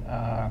template,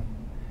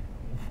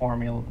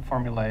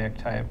 formulaic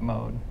type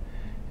mode.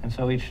 And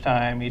so each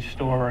time, each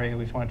story,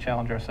 we just want to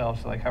challenge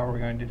ourselves, like, how are we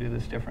going to do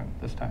this different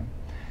this time?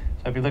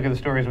 So if you look at the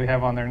stories we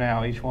have on there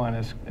now, each one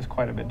is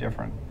quite a bit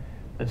different.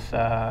 This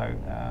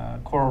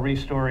coral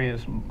reef story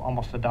is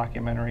almost a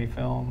documentary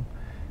film.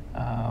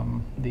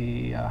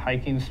 The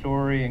hiking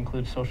story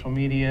includes social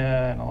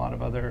media and a lot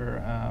of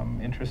other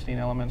interesting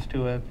elements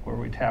to it, where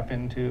we tap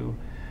into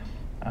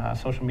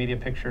social media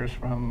pictures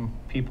from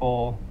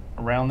people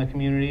around the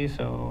community.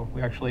 So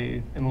we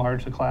actually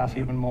enlarge the class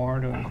even more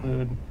to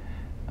include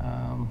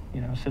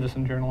you know,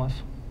 citizen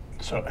journalists.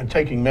 So, and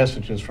taking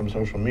messages from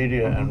social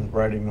media and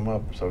writing them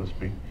up, so to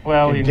speak.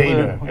 Well, we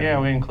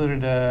we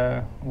included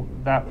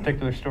that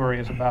particular story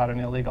is about an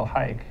illegal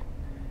hike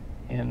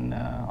in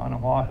on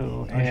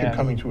Oahu. Aren't you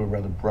coming to a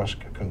rather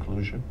brusque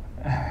conclusion?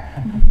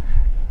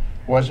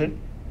 Was it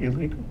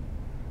illegal?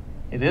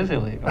 It is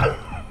illegal.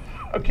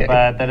 Okay.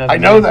 But that doesn't I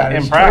know that. in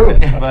It's practice.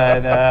 true.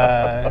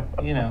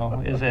 But you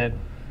know, is it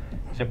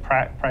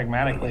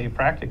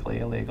practically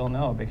illegal?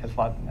 No, because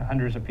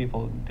hundreds of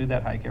people do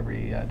that hike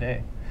every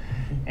day.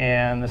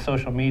 And the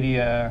social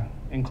media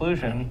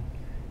inclusion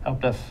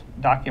helped us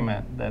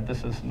document that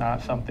this is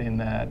not something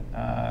that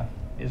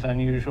is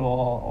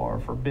unusual or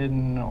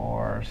forbidden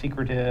or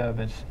secretive.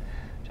 It's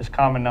just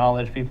common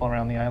knowledge. People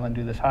around the island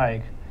do this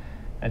hike.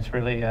 It's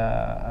really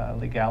a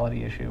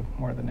legality issue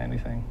more than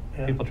anything.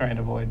 Yeah. People trying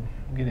to avoid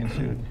getting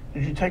sued.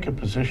 Did you take a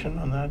position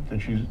on that?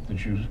 Did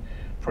you,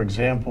 for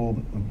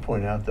example,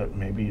 point out that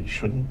maybe it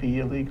shouldn't be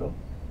illegal?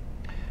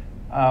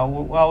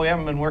 Well, we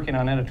haven't been working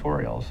on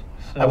editorials.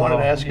 So, I wanted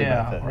to ask you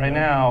yeah, about that. Right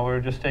now,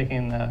 we're just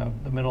taking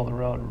the middle of the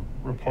road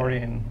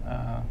reporting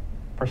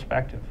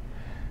perspective.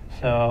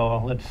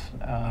 So let's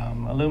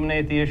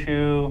illuminate the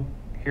issue,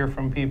 hear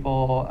from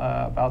people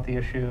about the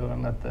issue,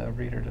 and let the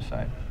reader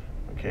decide.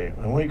 Okay,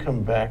 when we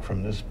come back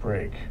from this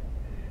break,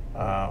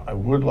 I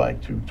would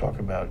like to talk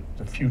about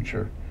the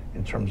future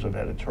in terms of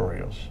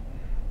editorials,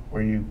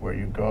 where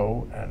you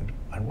go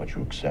and what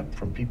you accept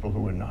from people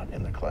who are not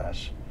in the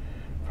class,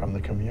 from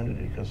the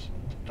community, because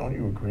don't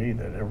you agree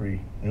that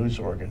every news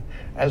organ,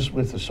 as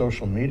with the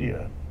social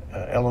media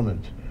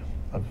element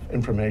of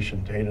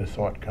information, data,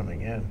 thought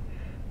coming in,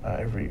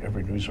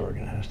 every news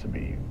organ has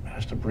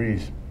to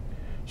breathe.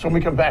 So when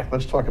we come back,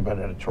 let's talk about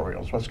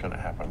editorials. What's going to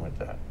happen with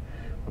that?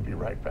 We'll be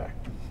right back.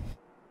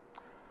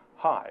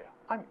 Hi,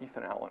 I'm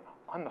Ethan Allen.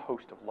 I'm the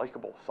host of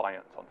Likeable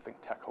Science on Think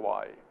Tech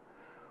Hawaii.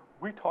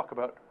 We talk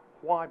about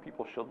why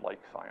people should like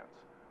science,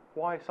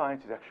 why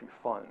science is actually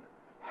fun,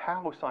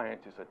 how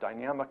science is a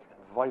dynamic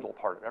and vital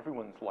part of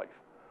everyone's life,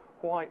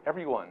 why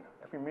everyone,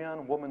 every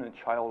man, woman, and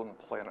child on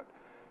the planet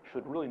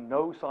should really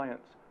know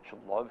science, should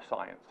love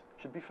science,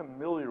 should be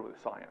familiar with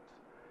science.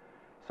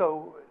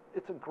 So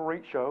it's a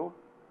great show.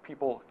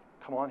 People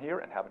come on here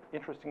and have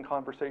interesting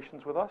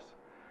conversations with us.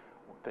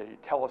 They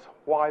tell us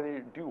why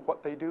they do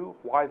what they do,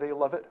 why they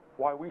love it,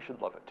 why we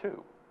should love it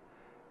too.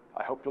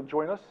 I hope you'll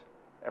join us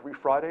every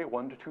Friday,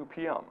 1 to 2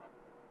 p.m.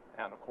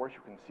 And of course, you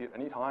can see it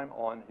anytime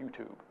on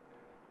YouTube.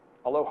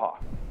 Aloha.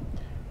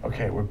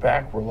 Okay, we're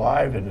back, we're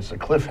live, and it's a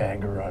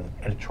cliffhanger on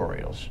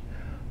editorials.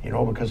 You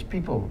know, because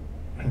people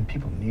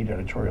need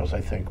editorials,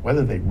 I think.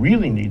 Whether they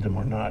really need them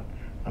or not,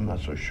 I'm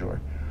not so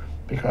sure.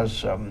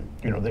 Because,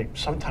 you know,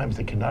 sometimes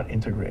they cannot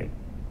integrate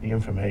the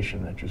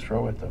information that you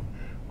throw at them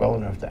well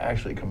enough to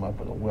actually come up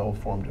with a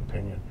well-formed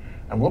opinion.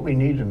 And what we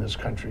need in this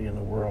country and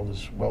the world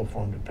is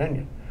well-formed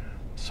opinion.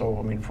 So,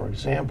 I mean, for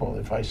example,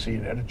 if I see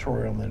an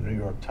editorial in the New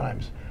York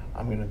Times,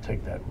 I'm going to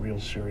take that real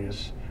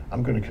serious.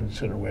 I'm going to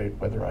consider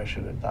whether I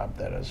should adopt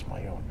that as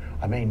my own.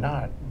 I may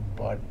not,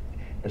 but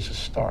it's a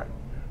start.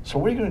 So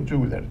what are you going to do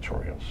with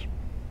editorials?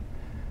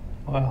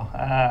 Well,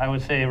 I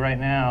would say right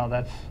now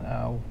that's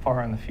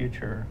far in the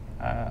future,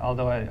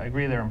 although I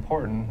agree they're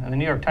important. And the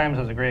New York Times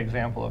is a great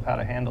example of how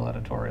to handle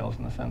editorials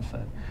in the sense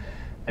that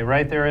they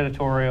write their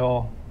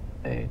editorial,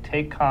 they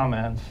take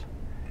comments,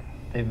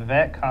 they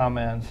vet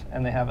comments,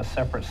 and they have a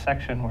separate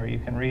section where you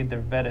can read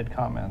their vetted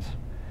comments.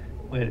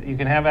 You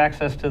can have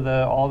access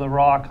to all the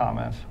raw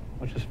comments,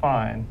 which is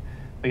fine,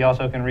 but you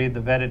also can read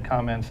the vetted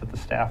comments that the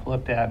staff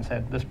looked at and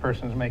said, this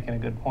person's making a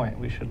good point,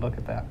 we should look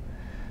at that.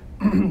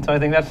 So I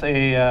think that's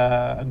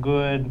a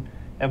good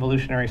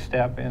evolutionary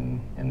step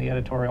in the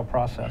editorial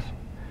process.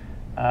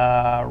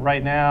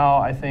 Right now,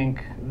 I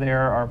think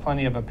there are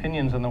plenty of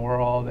opinions in the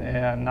world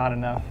and not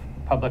enough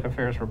public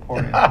affairs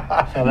reporting.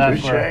 So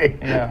that's where,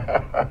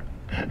 yeah.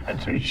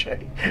 Touche.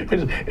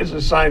 It's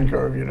a sine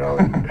curve, you know.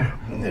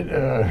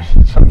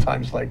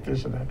 Sometimes like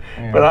this and that.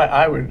 Yeah. But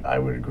I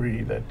would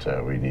agree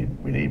that we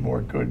need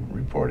more good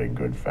reporting,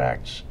 good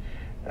facts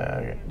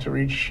to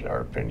reach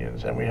our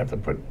opinions, and we have to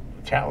put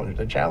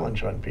the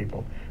challenge on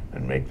people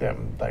and make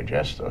them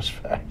digest those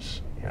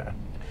facts. Yeah.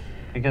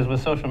 Because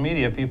with social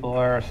media, people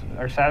are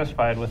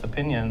satisfied with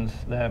opinions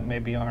that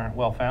maybe aren't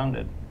well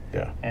founded.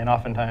 Yeah. And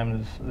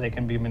oftentimes they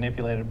can be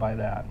manipulated by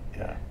that.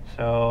 Yeah.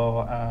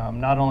 So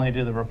not only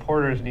do the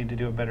reporters need to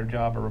do a better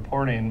job of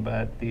reporting,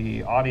 but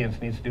the audience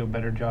needs to do a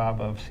better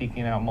job of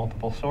seeking out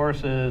multiple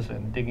sources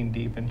and digging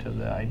deep into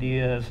the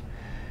ideas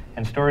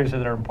and stories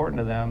that are important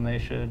to them. They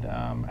should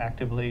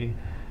actively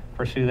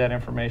pursue that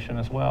information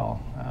as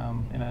well.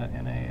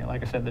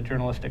 Like I said, the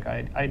journalistic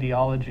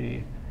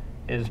ideology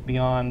is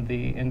beyond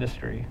the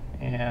industry,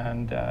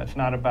 and it's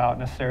not about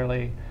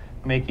necessarily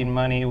making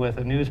money with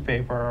a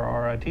newspaper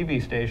or a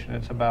TV station.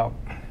 It's about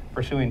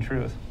pursuing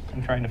truth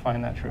and trying to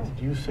find that truth.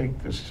 Do you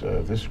think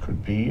this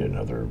could be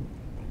another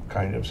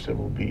kind of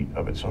civil beat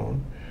of its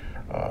own?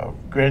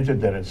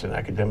 Granted that it's an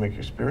academic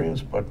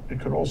experience, but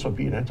it could also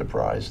be an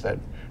enterprise that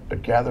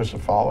gathers a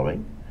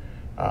following,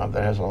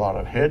 that has a lot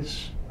of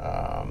hits,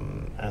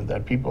 and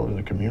that people in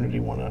the community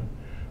want to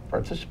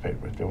participate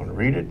with. They want to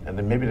read it, and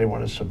then maybe they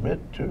want to submit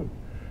too.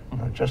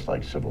 Just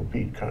like Civil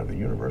Beat, kind of the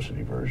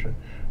university version.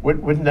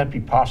 Wouldn't that be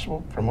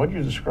possible? From what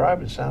you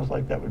described, it sounds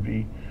like that would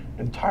be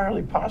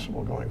entirely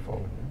possible going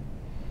forward.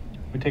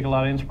 We take a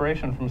lot of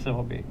inspiration from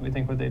Civil Beat. We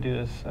think what they do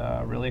is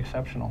really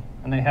exceptional.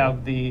 And they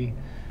have the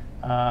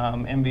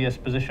envious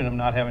position of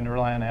not having to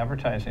rely on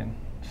advertising.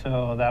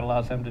 So that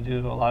allows them to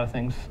do a lot of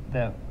things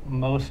that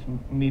most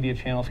media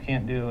channels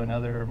can't do in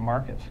other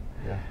markets.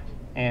 Yeah.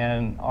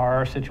 And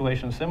our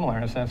situation is similar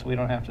in a sense. We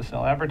don't have to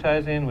sell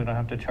advertising. We don't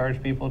have to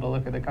charge people to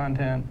look at the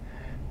content.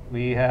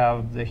 We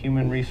have the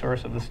human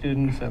resource of the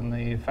students and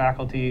the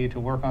faculty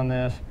to work on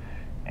this.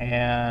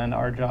 And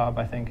our job,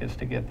 I think, is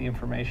to get the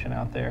information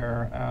out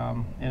there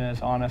in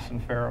as honest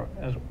and fair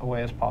a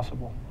way as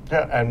possible.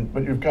 Yeah,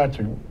 but you've got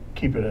to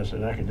keep it as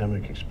an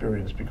academic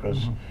experience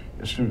because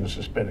the students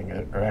are spending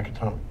their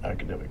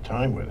academic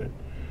time with it.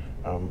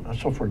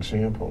 So for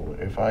example,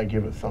 if I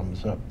give a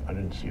thumbs up, I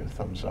didn't see a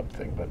thumbs up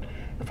thing, but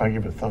if I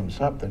give a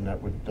thumbs up, then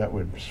that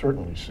would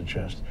certainly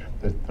suggest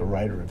that the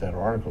writer of that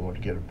article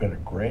would get a better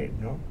grade,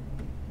 no?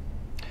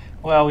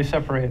 Well, we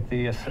separate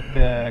the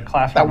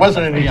classroom. That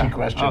wasn't an easy Yeah.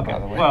 question, Okay. by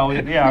the way. Well,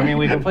 yeah, I mean,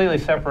 we completely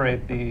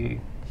separate the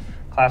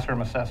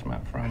classroom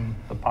assessment from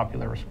the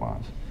popular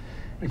response.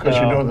 Because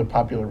you So- know the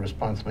popular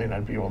response may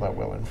not be all that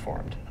well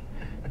informed.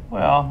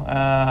 Well,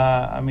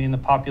 I mean, the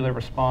popular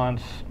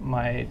response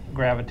might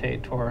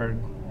gravitate toward,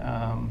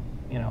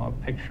 you know,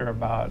 a picture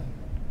about,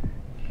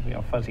 you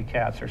know, fuzzy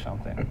cats or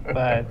something,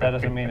 but that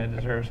doesn't mean it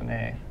deserves an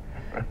A.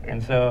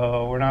 And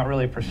so we're not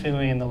really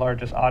pursuing the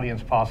largest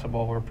audience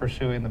possible, we're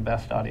pursuing the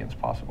best audience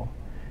possible.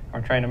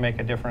 We're trying to make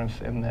a difference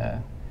in the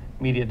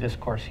media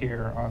discourse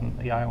here on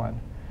the island.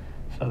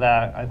 So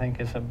that, I think,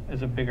 is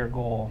a bigger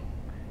goal.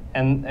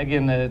 And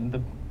again,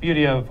 the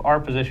beauty of our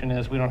position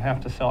is we don't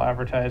have to sell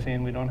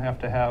advertising, we don't have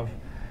to have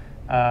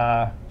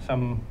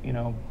some, you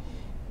know,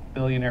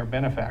 billionaire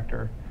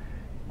benefactor.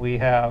 We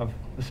have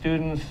the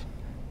students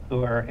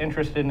who are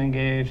interested and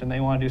engaged and they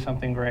want to do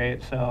something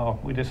great. So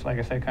we just, like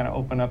I said, kind of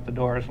open up the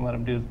doors and let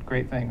them do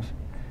great things.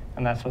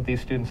 And that's what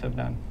these students have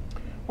done.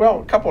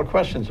 Well, a couple of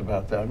questions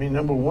about that. I mean,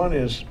 number one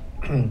is,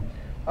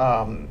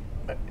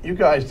 you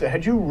guys,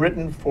 had you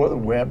written for the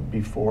web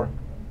before?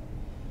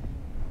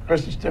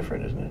 Because it's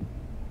different, isn't it?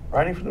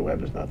 Writing for the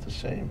web is not the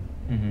same.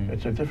 Mm-hmm.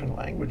 It's a different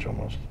language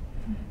almost.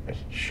 It's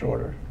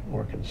shorter,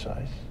 more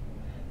concise,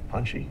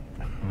 punchy.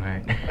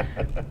 Right.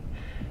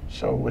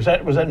 So was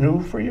that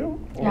new for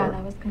you? Yeah, or-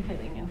 that was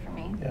completely new for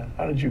me. Yeah.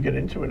 How did you get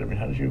into it? I mean,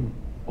 how did you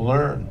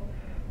learn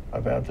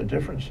about the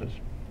differences?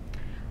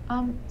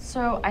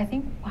 So I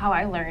think how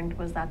I learned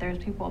was that there's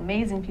people,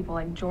 amazing people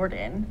like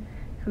Jordan,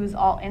 who's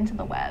all into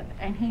the web,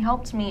 and he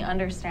helped me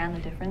understand the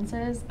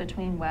differences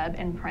between web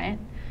and print,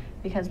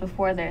 because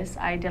before this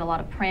I did a lot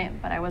of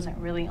print, but I wasn't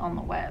really on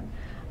the web.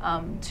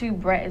 Two,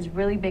 Brett is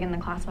really big in the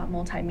class about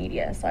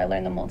multimedia, so I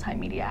learned the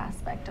multimedia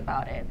aspect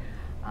about it,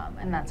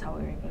 and that's how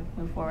we were able to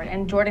move forward.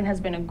 And Jordan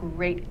has been a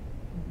great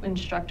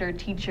instructor,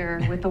 teacher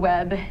with the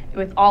web,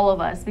 with all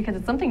of us, because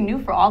it's something new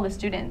for all the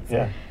students.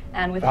 Yeah.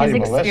 And with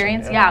Valuable his lesson,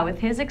 experience, yeah. with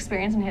his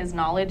experience and his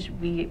knowledge,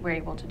 we were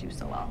able to do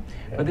so well.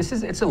 But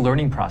it's a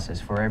learning process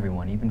for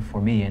everyone, even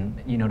for me.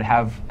 And you know, to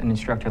have an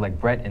instructor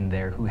like Brett in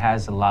there who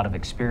has a lot of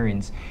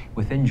experience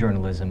within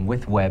journalism,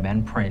 with web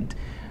and print,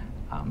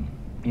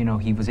 you know,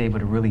 he was able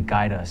to really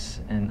guide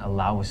us and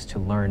allow us to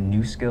learn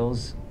new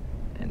skills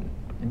and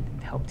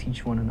help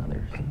teach one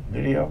another.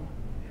 Video?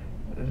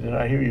 Did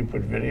I hear you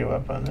put video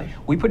up on this?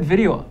 We put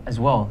video as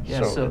well.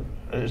 Yeah. So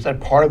is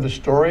that part of the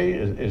story?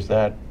 Is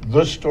that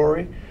the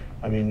story?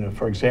 I mean,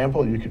 for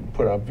example, you could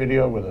put up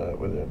video with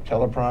a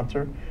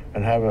teleprompter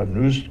and have a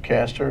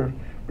newscaster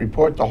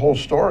report the whole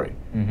story.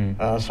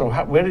 Mm-hmm. So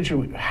how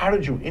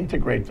did you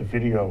integrate the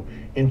video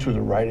into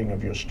the writing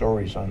of your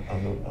stories on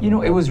the You know,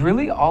 web? it was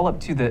really all up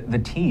to the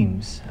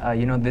teams.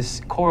 You know,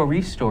 this coral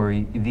reef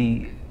story,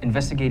 the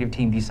investigative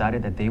team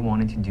decided that they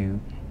wanted to do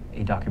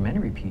a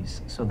documentary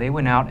piece. So they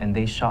went out and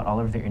they shot all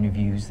of their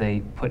interviews.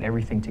 They put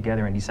everything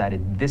together and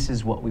decided this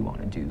is what we want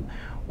to do.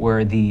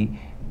 Where the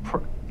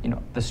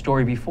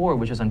story before,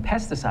 which was on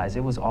pesticides,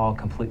 it was all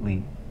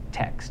completely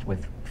text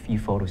with a few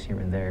photos here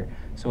and there.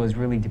 So it was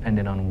really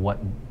dependent on what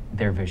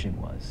their vision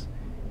was.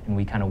 And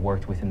we kind of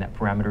worked within that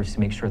parameters to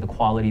make sure the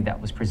quality that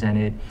was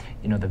presented,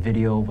 you know, the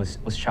video was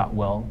shot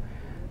well,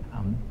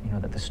 you know,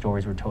 that the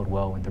stories were told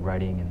well, and the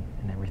writing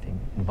and everything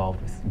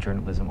involved with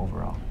journalism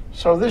overall.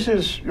 So this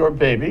is your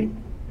baby.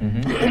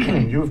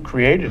 Mm-hmm. You've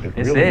created it.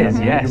 This really. is, I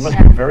mean, yes. You must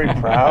be very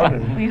proud,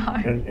 and We are.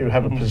 you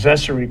have a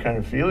possessory kind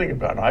of feeling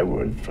about it. I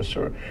would, for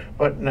sure.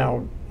 But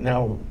now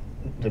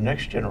the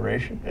next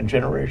generation and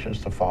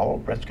generations to follow,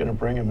 Brett's going to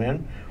bring them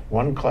in,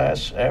 one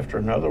class after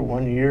another,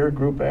 1 year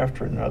group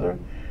after another.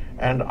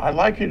 And I'd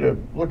like you to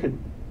look at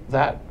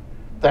that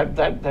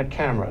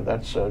camera.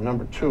 That's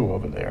number 2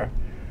 over there.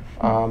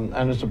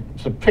 And it's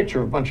a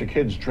picture of a bunch of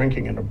kids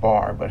drinking in a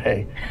bar, but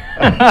hey,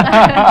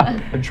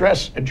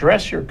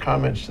 address your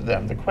comments to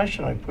them. The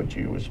question I put to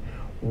you is,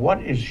 what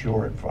is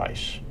your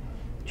advice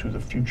to the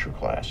future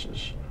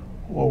classes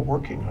who are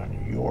working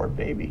on your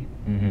baby?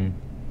 Mm-hmm.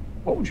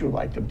 What would you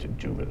like them to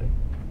do with it?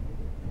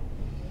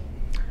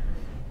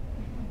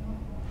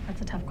 That's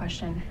a tough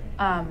question.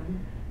 I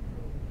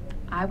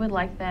would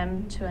like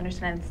them to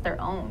understand it's their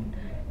own,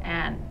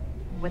 and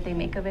what they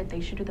make of it,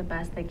 they should do the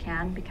best they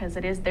can, because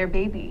it is their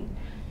baby.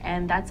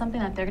 And that's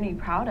something that they're going to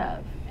be proud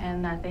of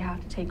and that they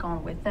have to take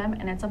on with them.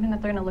 And it's something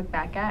that they're going to look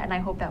back at. And I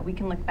hope that we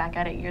can look back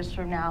at it years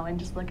from now and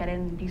just look at it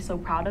and be so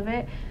proud of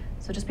it.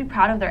 So just be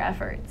proud of their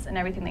efforts and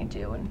everything they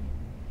do and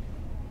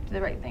do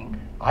the right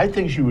thing. I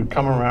think she would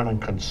come around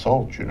and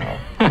consult, you know.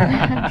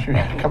 She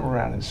would come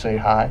around and say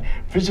hi,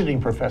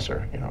 visiting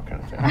professor, you know,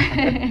 kind of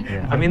thing.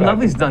 Yeah. I mean,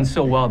 Lovely's done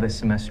so well this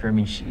semester. I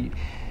mean,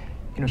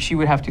 she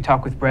would have to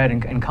talk with Brett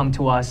and come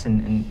to us,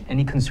 and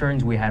any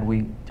concerns we had,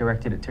 we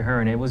directed it to her,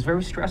 and it was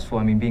very stressful.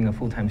 I mean, being a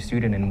full-time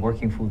student and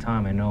working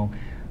full-time, I know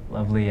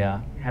Lovely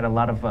had a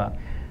lot of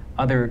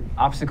other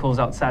obstacles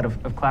outside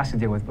of class to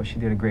deal with, but she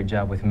did a great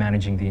job with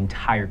managing the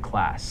entire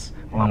class,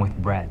 along with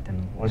Brett.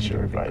 And What's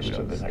your big advice to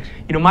kudos. the next?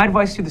 You know, my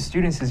advice to the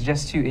students is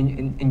just to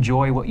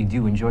enjoy what you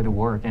do, enjoy the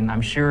work. And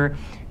I'm sure,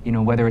 you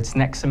know, whether it's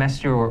next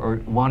semester or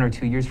 1 or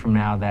 2 years from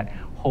now, that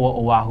Hoa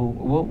Oahu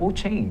will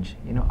change.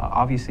 You know,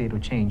 obviously it'll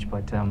change,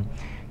 but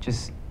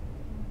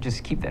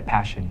just keep that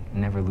passion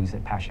and never lose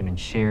that passion, and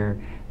share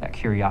that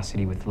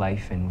curiosity with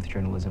life and with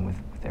journalism with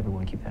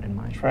everyone. Keep that in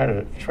mind. Try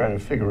to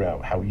figure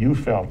out how you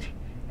felt,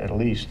 at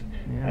least,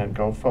 and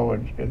go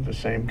forward in the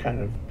same kind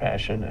of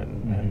passion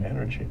and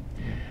energy.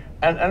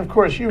 And of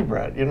course you,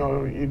 Brett, you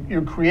know,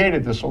 you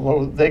created this,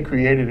 although they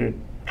created it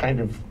kind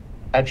of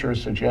at your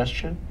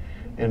suggestion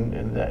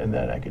in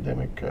that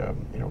academic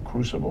you know,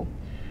 crucible.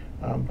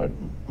 But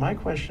my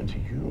question to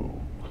you,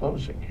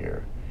 closing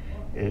here,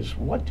 is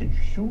what did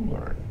you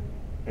learn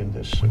in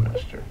this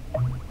semester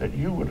that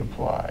you would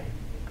apply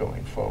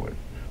going forward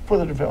for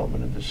the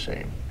development of the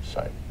same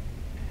site?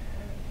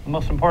 The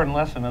most important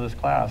lesson of this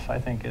class, I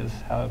think, is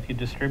how if you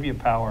distribute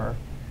power,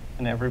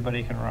 then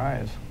everybody can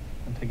rise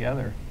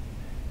together.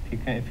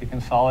 If you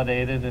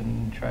consolidate it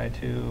and try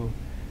to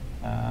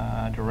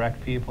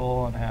direct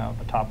people and have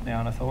a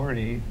top-down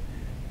authority,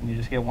 and you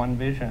just get one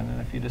vision.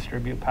 And if you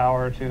distribute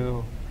power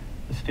to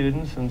the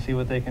students and see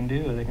what they can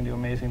do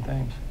amazing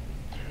things.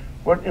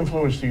 What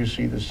influence do you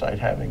see this site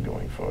having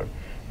going forward?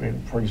 I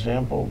mean, for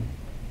example,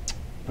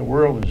 the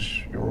world is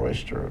your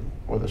oyster,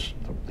 or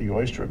the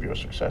oyster of your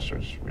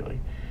successors, really.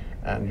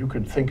 And you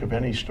could think of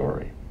any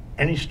story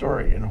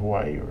in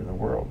Hawaii or in the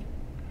world.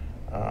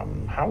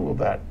 How will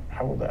that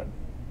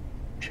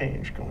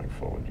change going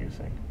forward, do you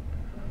think?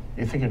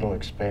 Do you think it'll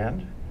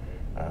expand?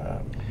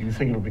 Do you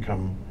think it'll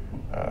become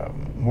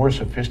more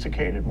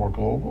sophisticated, more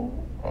global?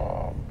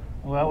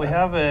 Well, we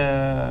have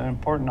an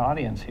important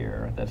audience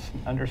here that's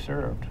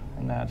underserved,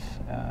 and that's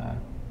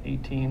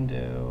 18 to,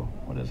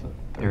 what is it?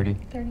 30.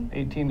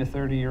 18 to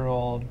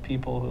 30-year-old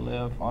people who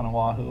live on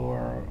Oahu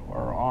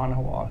or on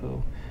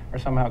Oahu, or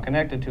somehow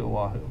connected to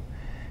Oahu.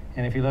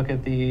 And if you look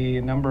at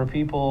the number of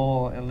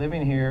people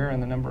living here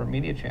and the number of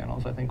media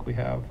channels, I think we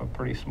have a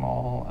pretty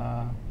small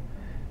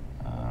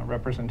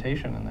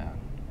representation in that.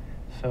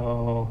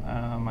 So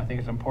I think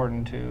it's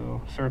important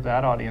to serve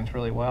that audience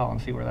really well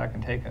and see where that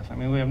can take us. I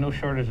mean, we have no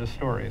shortage of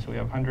stories. We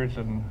have hundreds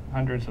and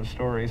hundreds of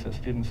stories that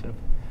students have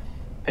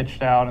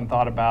pitched out and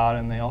thought about,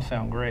 and they all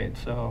sound great.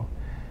 So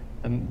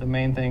the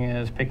main thing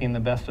is picking the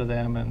best of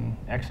them and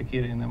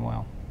executing them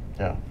well.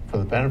 Yeah, for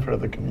the benefit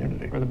of the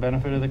community. For the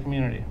benefit of the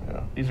community.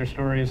 Yeah. These are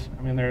stories,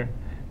 I mean, there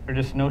are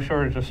just no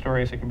shortage of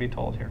stories that can be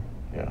told here.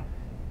 Yeah.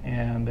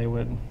 And they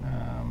would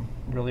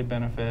really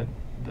benefit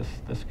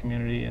this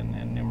community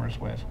in numerous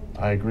ways.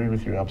 I agree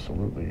with you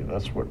absolutely.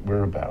 That's what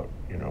we're about,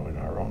 you know, in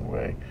our own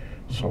way.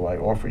 So I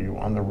offer you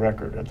on the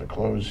record at the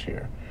close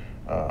here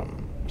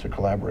to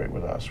collaborate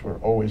with us. We're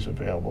always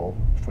available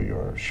for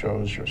your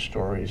shows, your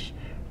stories.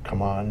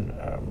 Come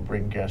on,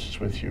 bring guests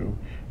with you.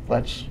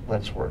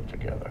 Let's work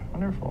together.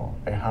 Wonderful.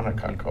 E hana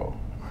kako.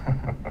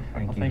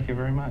 Thank you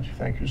very much.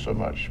 Thank you so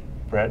much,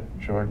 Brett,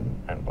 Jordan,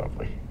 and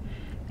Lovely.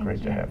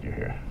 Great to have you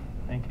here.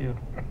 Thank you.